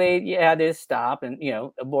they had to stop and,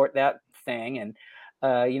 abort that thing. And,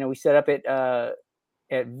 we set up at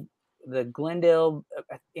the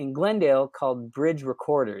Glendale called Bridge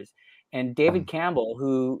Recorders, and David Campbell,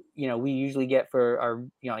 who, we usually get for our,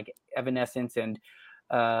 like Evanescence and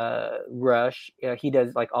Rush, he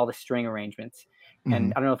does like all the string arrangements.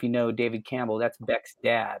 And I don't know if you know David Campbell, that's Beck's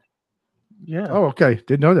dad. Yeah. Oh, okay.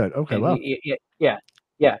 Didn't know that. Okay. And wow.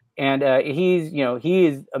 Yeah. And he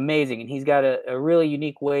is amazing, and he's got a really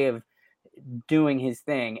unique way of doing his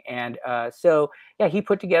thing. And he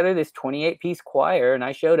put together this 28-piece choir, and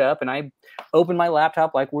I showed up and I opened my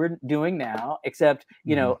laptop like we're doing now, except,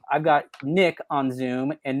 I've got Nick on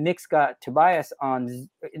Zoom, and Nick's got Tobias on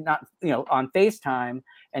FaceTime,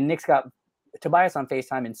 and Nick's got Tobias on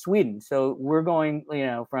FaceTime in Sweden. So we're going,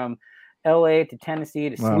 from LA to Tennessee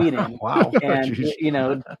to Sweden. Wow.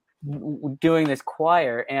 And, doing this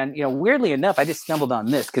choir. And, weirdly enough, I just stumbled on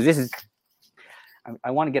this because this is,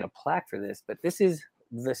 I want to get a plaque for this, but this is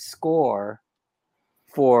the score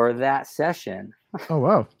for that session. Oh,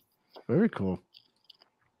 wow. Very cool.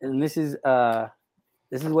 And this is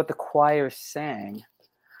what the choir sang.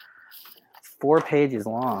 It's 4 pages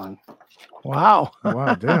long. Wow.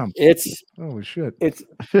 Wow, damn. It's holy shit. It's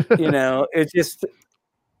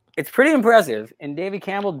it's pretty impressive. And David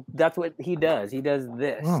Campbell, that's what he does. He does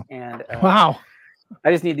this. Wow. And wow.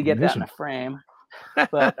 I just need to get that in a frame.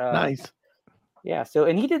 But nice. Yeah. So,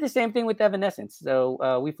 and he did the same thing with Evanescence.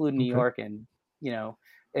 So we flew to New York, and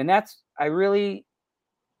and that's, I really,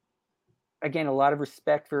 again, a lot of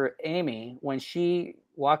respect for Amy when she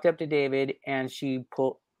walked up to David and she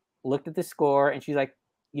looked at the score, and she's like,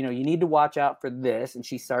 you need to watch out for this. And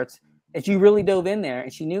she really dove in there,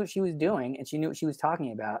 and she knew what she was doing, and she knew what she was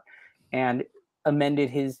talking about, and amended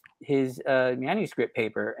his manuscript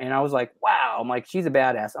paper. And I was like, wow, I'm like, she's a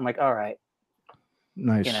badass. I'm like, all right.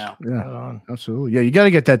 Nice. Yeah, absolutely. Yeah, you got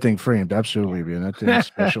to get that thing framed. Absolutely, man. That thing is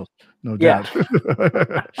special. No doubt.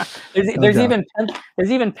 There's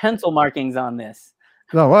even pencil markings on this.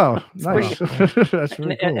 Oh, wow. Nice. That's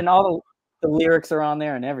really cool. And all the lyrics are on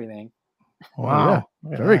there and everything. Wow.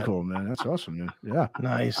 Yeah. Very cool, man. That's awesome, man. Yeah.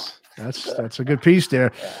 Nice. That's a good piece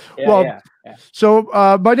there. Yeah. So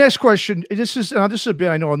my next question, this is a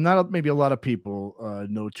band I know not maybe a lot of people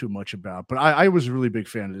know too much about, but I was a really big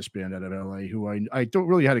fan of this band out of LA, who I don't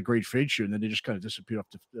really had a great feature, and then they just kind of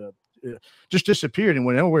disappeared and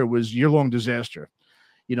went nowhere. Was Year Long Disaster.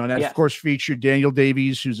 And that of course featured Daniel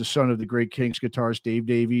Davies, who's the son of the great Kinks guitarist Dave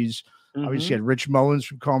Davies. Obviously had Rich Mullins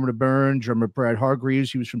from Karma to Burn, drummer Brad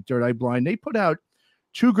Hargreaves, he was from Third Eye Blind. They put out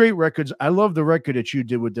 2 great records. I love the record that you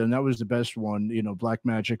did with them. That was the best one, Black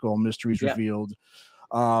Magic, All Mysteries Revealed.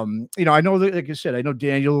 I know that, like I said, I know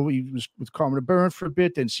Daniel, he was with Karma to Burn for a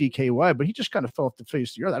bit, then CKY, but he just kind of fell off the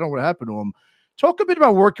face of the earth. I don't know what happened to him. Talk a bit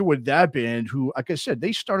about working with that band, who, like I said,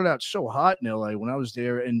 they started out so hot in LA when I was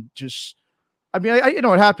there, and just, I mean, I it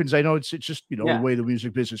happens. I know it's just, the way the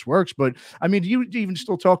music business works. But I mean, do you even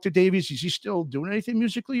still talk to Davies? Is he still doing anything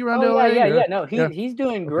musically around LA? Yeah. No, he's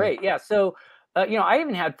doing great. Yeah. So, I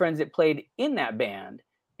even had friends that played in that band,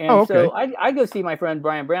 And so I go see my friend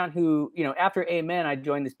Brian Brown, who, you know, after Amen, I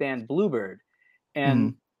joined this band Bluebird,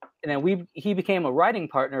 and then he became a writing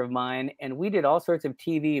partner of mine, and we did all sorts of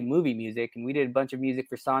TV and movie music, and we did a bunch of music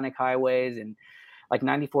for Sonic Highways and like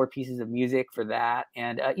 94 pieces of music for that.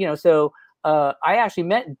 And you know, so I actually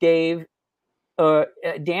met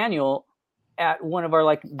Daniel at one of our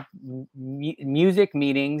like music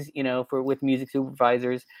meetings, you know, with music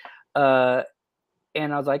supervisors.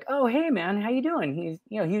 And I was like, "Oh, hey man, how you doing?" He's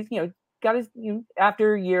got his,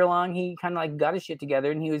 after a year long, he kind of like got his shit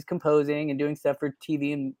together, and he was composing and doing stuff for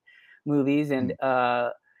TV and movies. And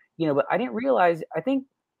but I didn't realize, I think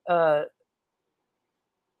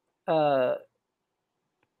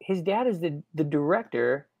his dad is the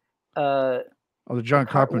director. The John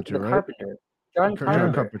Carpenter, right? Carpenter. John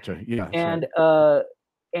Carpenter. Yeah.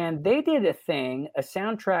 And they did a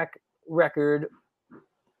soundtrack record,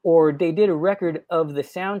 or they did a record of the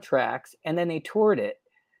soundtracks, and then they toured it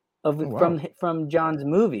from John's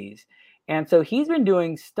movies. And so he's been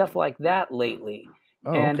doing stuff like that lately.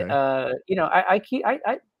 I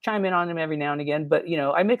chime in on him every now and again, but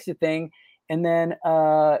I mixed a thing, and then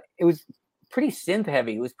it was pretty synth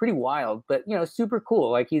heavy. It was pretty wild, but super cool.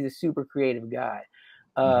 Like, he's a super creative guy.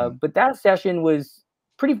 But that session was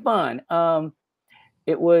pretty fun.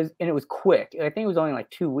 It was quick. I think it was only like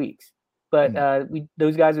 2 weeks. But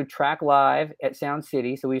those guys would track live at Sound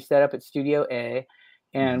City. So we set up at Studio A,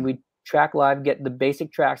 and we track live, get the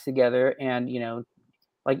basic tracks together. And,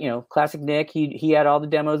 classic Nick, he had all the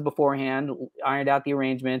demos beforehand, ironed out the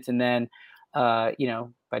arrangements. And then, by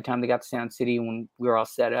the time they got to Sound City, when we were all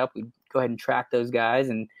set up, we'd go ahead and track those guys.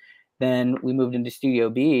 And then we moved into Studio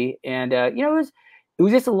B. And, it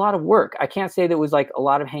was just a lot of work. I can't say that it was like a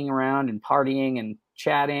lot of hanging around and partying and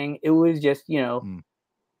chatting. It was just,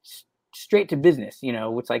 straight to business.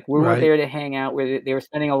 It's like we weren't there to hang out. They were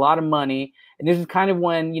spending a lot of money, and this is kind of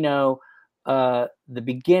when the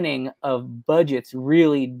beginning of budgets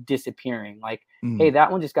really disappearing. Like, hey,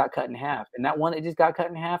 that one just got cut in half, and that one that just got cut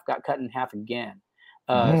in half again.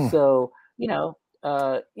 So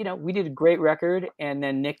we did a great record, and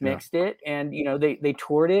then Nick mixed it, and they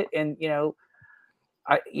toured it, and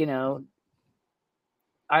I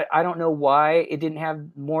don't know why it didn't have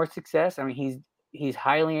more success. I mean, he's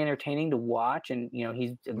highly entertaining to watch, and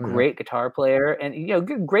he's a great guitar player,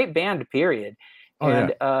 and great band, period.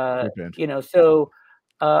 So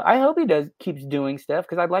I hope he keeps doing stuff,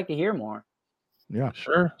 because I'd like to hear more. Yeah,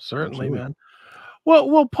 sure, certainly, man.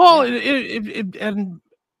 Well, Paul, and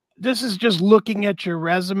this is just looking at your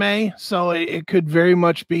resume, so it could very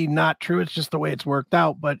much be not true. It's just the way it's worked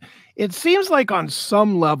out, but it seems like on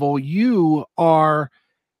some level you are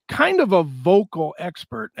kind of a vocal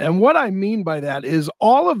expert. And what I mean by that is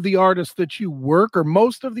all of the artists that you work, or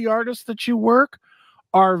most of the artists that you work,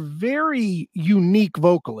 are very unique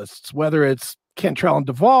vocalists, whether it's Cantrell and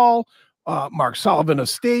Duvall, Mark Sullivan of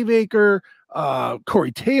Stavacre,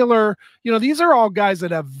 Corey Taylor. These are all guys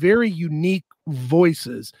that have very unique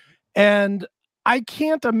voices. And I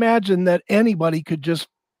can't imagine that anybody could just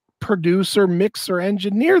produce or mix or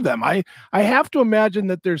engineer them. I have to imagine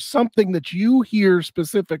that there's something that you hear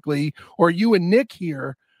specifically, or you and Nick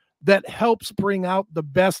hear, that helps bring out the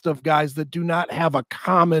best of guys that do not have a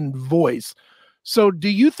common voice. So do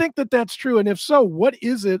you think that that's true? And if so, what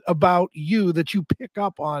is it about you that you pick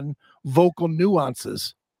up on vocal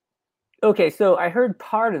nuances? Okay, so I heard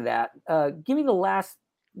part of that. Give me the last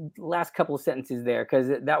couple of sentences there, because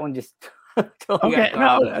that one just totally okay.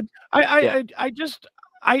 No,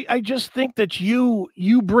 I just think that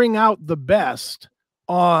you bring out the best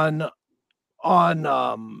on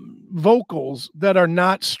vocals that are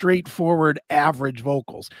not straightforward average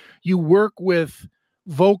vocals. You work with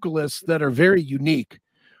vocalists that are very unique,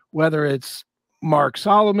 whether it's Mark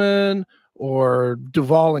Solomon or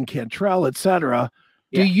Duvall and Cantrell, etc.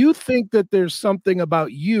 Do you think that there's something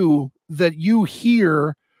about you that you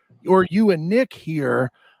hear, or you and Nick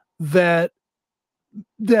hear, that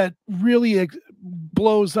really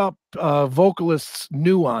blows up vocalists'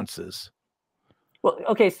 nuances? Well,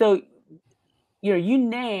 okay, so you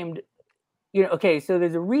named, okay, so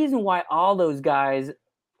there's a reason why all those guys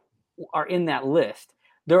are in that list.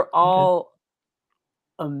 They're all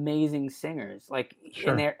amazing singers, like,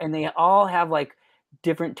 and they all have like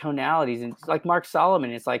different tonalities. And like Mark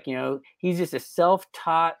Solomon, it's like, he's just a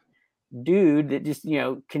self-taught dude that just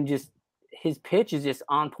his pitch is just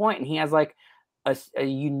on point, and he has like a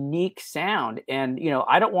unique sound. And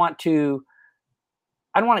I don't want to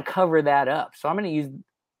cover that up, so I'm going to use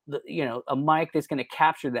a mic that's going to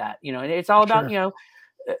capture that. And it's all about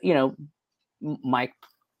mic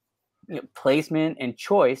placement and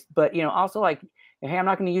choice, but also like hey, I'm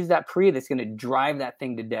not going to use that pre that's going to drive that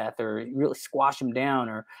thing to death or really squash them down,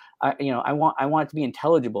 or I want it to be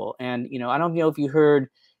intelligible. And I don't know if you heard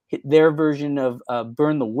their version of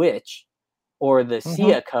Burn the Witch or the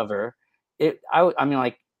Sia cover.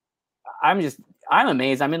 I'm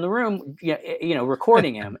amazed. I'm in the room,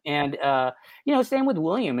 recording him. And, same with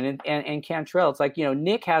William and Cantrell. It's like,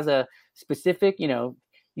 Nick has a specific,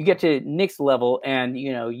 you get to Nick's level and,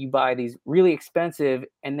 you buy these really expensive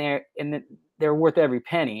and they're worth every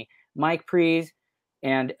penny, mic pre's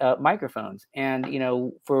and microphones. And,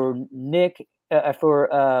 for Nick,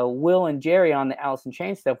 for Will and Jerry on the Alice in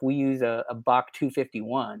Chains stuff, we use a Bach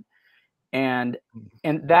 251 and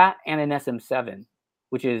that and an SM7.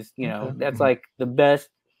 Which is, that's like the best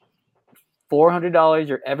 $400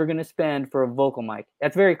 you're ever going to spend for a vocal mic.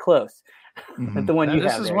 That's very close. The one you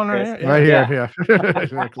have. This is one right here. Yeah.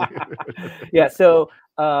 Exactly. Yeah. So,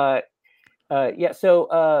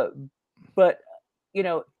 but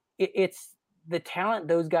it's the talent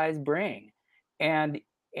those guys bring, and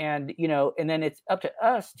then it's up to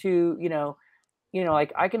us to,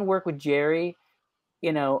 like I can work with Jerry,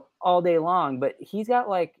 all day long, but he's got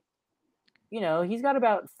he's got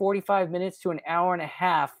about 45 minutes to an hour and a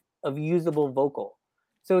half of usable vocal.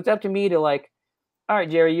 So it's up to me to all right,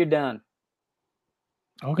 Jerry, you're done.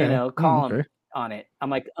 Okay. Call him on it. I'm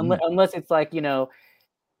like, unless it's like, hey,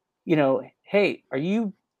 are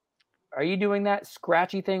you doing that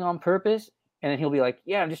scratchy thing on purpose? And then he'll be like,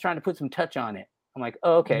 yeah, I'm just trying to put some touch on it. I'm like,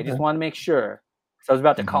 oh, okay. I just want to make sure. So I was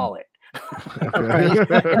about to call it. Right?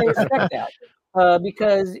 And I respect that.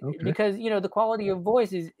 Because the quality of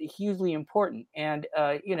voice is hugely important, and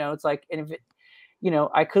it's like, and if it,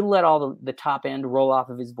 I could let all the top end roll off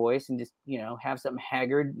of his voice and just have something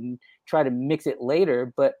haggard and try to mix it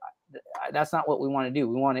later, but that's not what we want to do.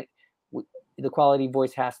 We want it. The quality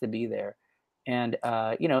voice has to be there, and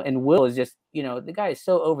and Will is just the guy is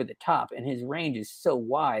so over the top, and his range is so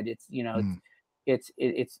wide. It's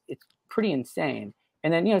it's pretty insane.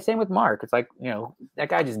 And then, same with Mark. It's like, that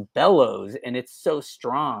guy just bellows and it's so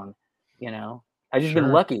strong, I've just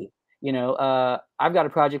been lucky, I've got a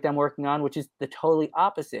project I'm working on, which is the totally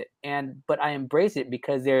opposite. But I embrace it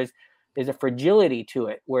because there's a fragility to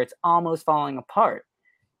it where it's almost falling apart.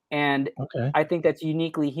 And I think that's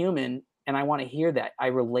uniquely human. And I want to hear that. I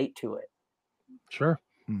relate to it. Sure.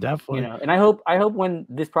 Definitely. And I hope when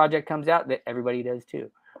this project comes out that everybody does too.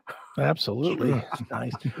 Absolutely.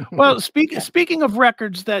 Nice. Well, speaking of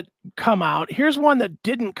records that come out, here's one that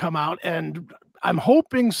didn't come out, and I'm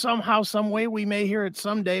hoping somehow, some way we may hear it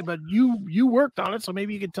someday, but you worked on it, so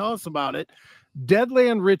maybe you could tell us about it.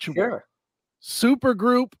 Deadland Ritual. Sure. Super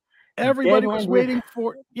group. Everybody was waiting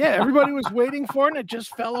for everybody was waiting for it, and it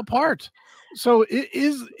just fell apart. So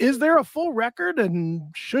is there a full record, and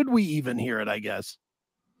should we even hear it, I guess?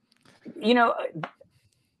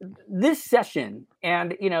 This session,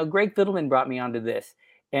 and Greg Fiddleman brought me onto this,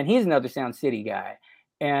 and he's another Sound City guy,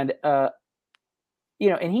 and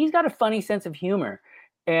and he's got a funny sense of humor,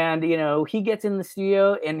 and he gets in the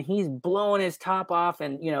studio and he's blowing his top off,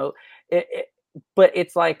 and but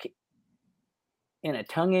it's like in a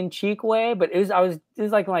tongue-in-cheek way. But it was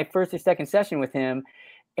like my first or second session with him,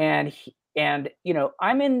 and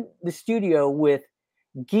I'm in the studio with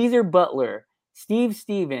Geezer Butler, Steve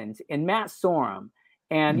Stevens, and Matt Sorum.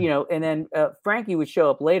 And, and then Frankie would show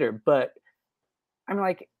up later, but I'm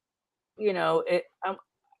like,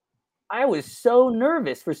 I was so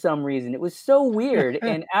nervous for some reason. It was so weird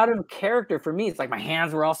and out of character for me. It's like my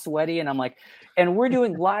hands were all sweaty, and I'm like, and we're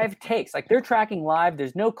doing live takes. Like they're tracking live.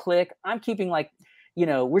 There's no click. I'm keeping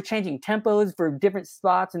we're changing tempos for different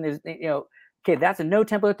spots, and there's, okay, that's a no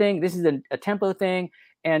tempo thing. This is a tempo thing.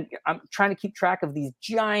 And I'm trying to keep track of these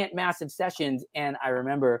giant, massive sessions. And I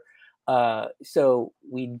remember, so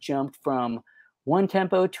we jumped from one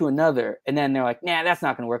tempo to another, and then they're like, nah, that's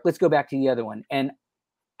not going to work. Let's go back to the other one. And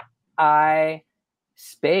I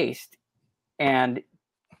spaced and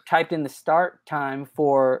typed in the start time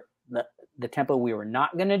for the tempo we were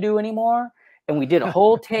not going to do anymore. And we did a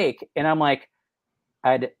whole take, and I'm like,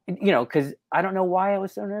 because I don't know why I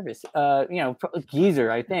was so nervous,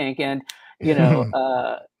 Geezer, I think. And,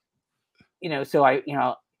 so I,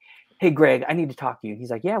 hey, Greg, I need to talk to you. He's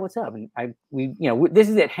like, yeah, what's up? And this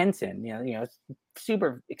is at Henson,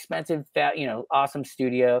 super expensive, awesome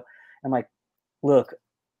studio. I'm like, look,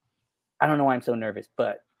 I don't know why I'm so nervous,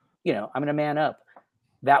 but, I'm going to man up.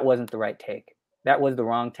 That wasn't the right take. That was the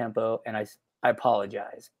wrong tempo. And I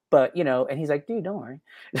apologize. But, and he's like, dude, don't worry.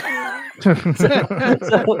 so,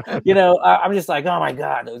 I'm just like, oh my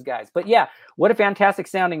God, those guys. But yeah, what a fantastic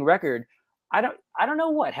sounding record. I don't know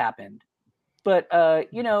what happened, but,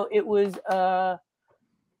 it was,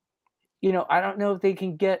 you know, I don't know if they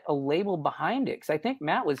can get a label behind it, because I think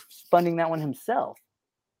Matt was funding that one himself.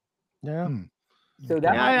 Yeah. So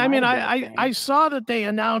that I mean, I saw that they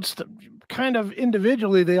announced kind of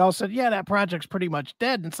individually. They all said, "Yeah, that project's pretty much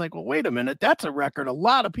dead." And it's like, well, wait a minute, that's a record a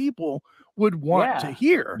lot of people would want to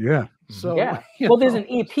hear. Yeah. So yeah. Well, there's an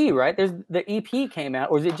EP, right? There's the EP came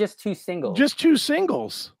out, or is it just 2 singles? Just 2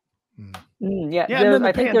 singles. Yeah. And then the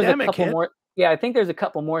I think there's a pandemic couple hit. more. Yeah, I think there's a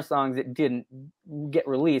couple more songs that didn't get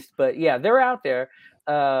released, but yeah, they're out there.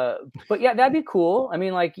 But yeah, that'd be cool. I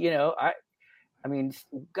mean, like, you know, I mean,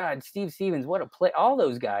 God, Steve Stevens, what a play! All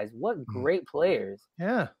those guys, what great players.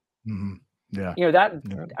 Yeah. Yeah. You know,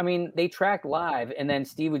 I mean, they tracked live, and then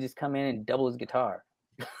Steve would just come in and double his guitar.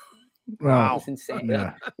 Wow, it's insane.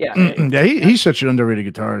 Yeah, yeah. He's such an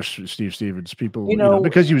underrated guitarist, Steve Stevens. People, you know,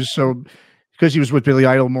 because he was with Billy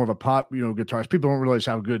Idol, more of a pop, you know, guitarist. People don't realize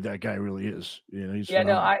how good that guy really is. You know, he's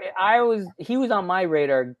he was on my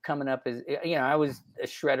radar coming up as, you know, I was a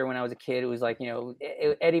shredder when I was a kid. It was like, you know,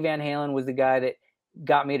 Eddie Van Halen was the guy that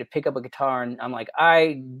got me to pick up a guitar, and I'm like,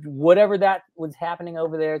 whatever that was happening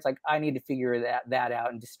over there, it's like, I need to figure that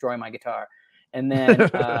out and destroy my guitar. And then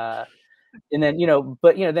and then, you know,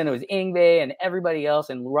 but, you know, then it was Yngwie and everybody else,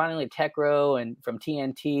 and Ronnie Tekro and from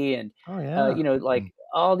TNT, and you know, like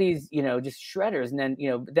all these, you know, just shredders. And then, you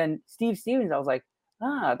know, then Steve Stevens, I was like,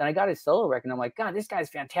 then I got his solo record, and I'm like, God, this guy's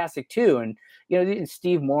fantastic too. And, you know, and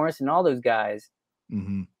Steve Morris and all those guys,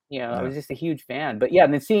 you know, I was just a huge fan. But yeah,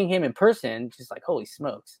 and then seeing him in person, just like, holy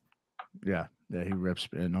smokes. Yeah, he rips,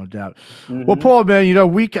 man, no doubt. Well, Paul, man, you know,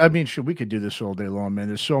 we could do this all day long, man.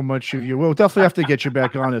 There's so much of you. We'll definitely have to get you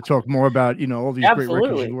back on to talk more about, you know, all these great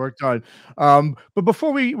records you worked on. But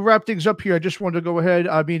before we wrap things up here, I just wanted to go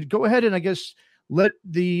ahead and I guess let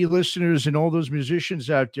the listeners and all those musicians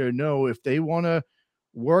out there know if they want to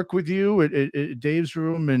work with you at Dave's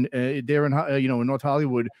Room and there in, you know, in North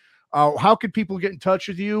Hollywood. How could people get in touch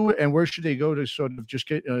with you, and where should they go to sort of just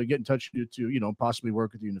get in touch with you to, you know, possibly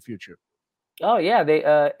work with you in the future? Oh yeah, they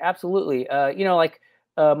absolutely. You know, like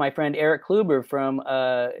my friend Eric Kluber from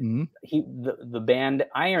the band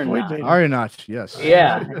Ironauts, yes.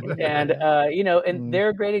 Yeah, and you know, and they're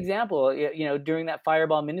a great example. You know, during that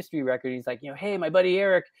Fireball Ministry record, he's like, you know, hey, my buddy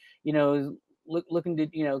Eric, you know, is looking to,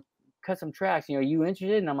 you know, cut some tracks. You know, are you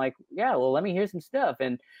interested? And I'm like, yeah, well, let me hear some stuff.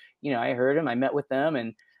 And you know, I heard him, I met with them,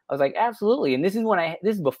 and I was like, absolutely. And this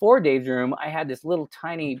is before Dave's Room. I had this little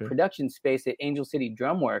tiny production space at Angel City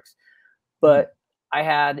Drum Works, but I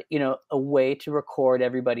had, you know, a way to record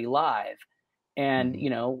everybody live. And, you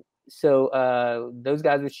know, so those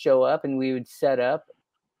guys would show up, and we would set up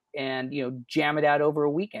and, you know, jam it out over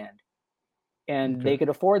a weekend. And they could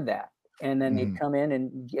afford that. And then they'd come in,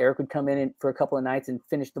 and Eric would come in for a couple of nights and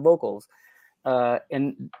finish the vocals.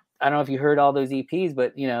 And I don't know if you heard all those EPs,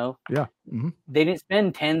 but, you know, they didn't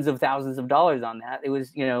spend tens of thousands of dollars on that. It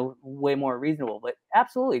was, you know, way more reasonable. But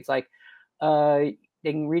absolutely, it's like they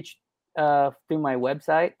can reach through my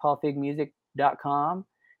website, paulfigmusic.com,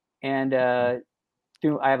 and I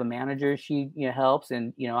have a manager. She, you know, helps,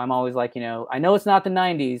 and, you know, I'm always like, you know, I know it's not the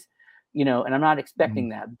 90s, you know, and I'm not expecting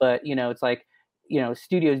that, but, you know, it's like, you know,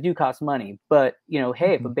 studios do cost money, but, you know,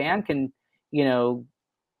 hey, if a band can, you know,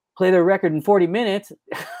 play their record in 40 minutes.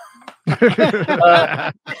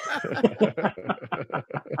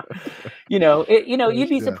 You know, you'd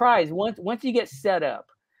be surprised once you get set up.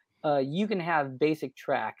 You can have basic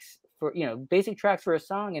tracks for a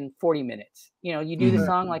song in 40 minutes. You know, you do the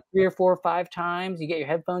song like 3 or 4 or 5 times. You get your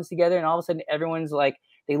headphones together, and all of a sudden, everyone's like,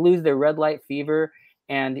 they lose their red light fever,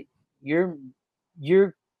 and you're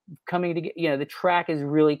coming to get, you know, the track is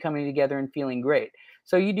really coming together and feeling great.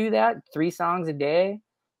 So you do that 3 songs a day.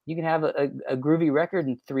 You can have a groovy record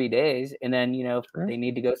in 3 days. And then, you know, if they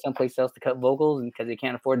need to go someplace else to cut vocals, and because they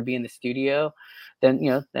can't afford to be in the studio, then,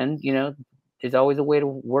 you know, there's always a way to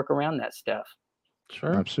work around that stuff.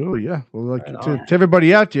 Sure. Absolutely. Yeah. Well, like to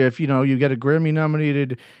everybody out there, if, you know, you get a Grammy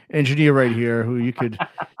nominated engineer right here who you could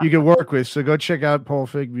work with. So go check out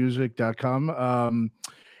paulfigmusic.com.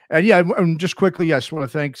 And yeah, and just quickly, yes, want to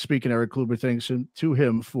thank, speaking Eric Kluber, thanks to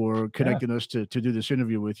him for connecting us to do this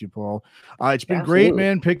interview with you, Paul. It's been great,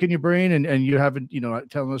 man, picking your brain, and you haven't, you know,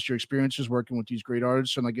 telling us your experiences working with these great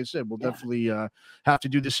artists. And like I said, we'll definitely have to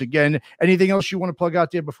do this again. Anything else you want to plug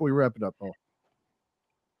out there before we wrap it up, Paul?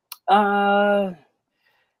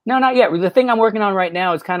 No, not yet. The thing I'm working on right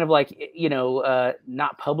now is kind of like, you know,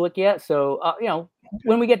 not public yet. So, you know,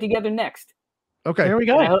 when we get together next. Okay. There we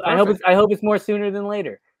go. I hope it's more sooner than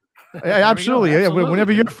later. Absolutely. Yeah.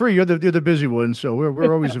 Whenever you're free, you're the busy one. So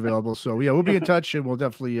we're always available. So yeah, we'll be in touch, and we'll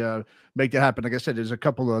definitely make that happen. Like I said, there's a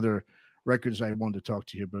couple other records I wanted to talk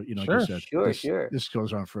to you, but like Sure, I said, this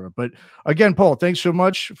goes on forever. But again, Paul, thanks so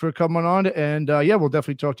much for coming on, and we'll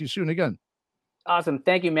definitely talk to you soon again. Awesome.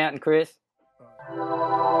 Thank you, Matt and Chris.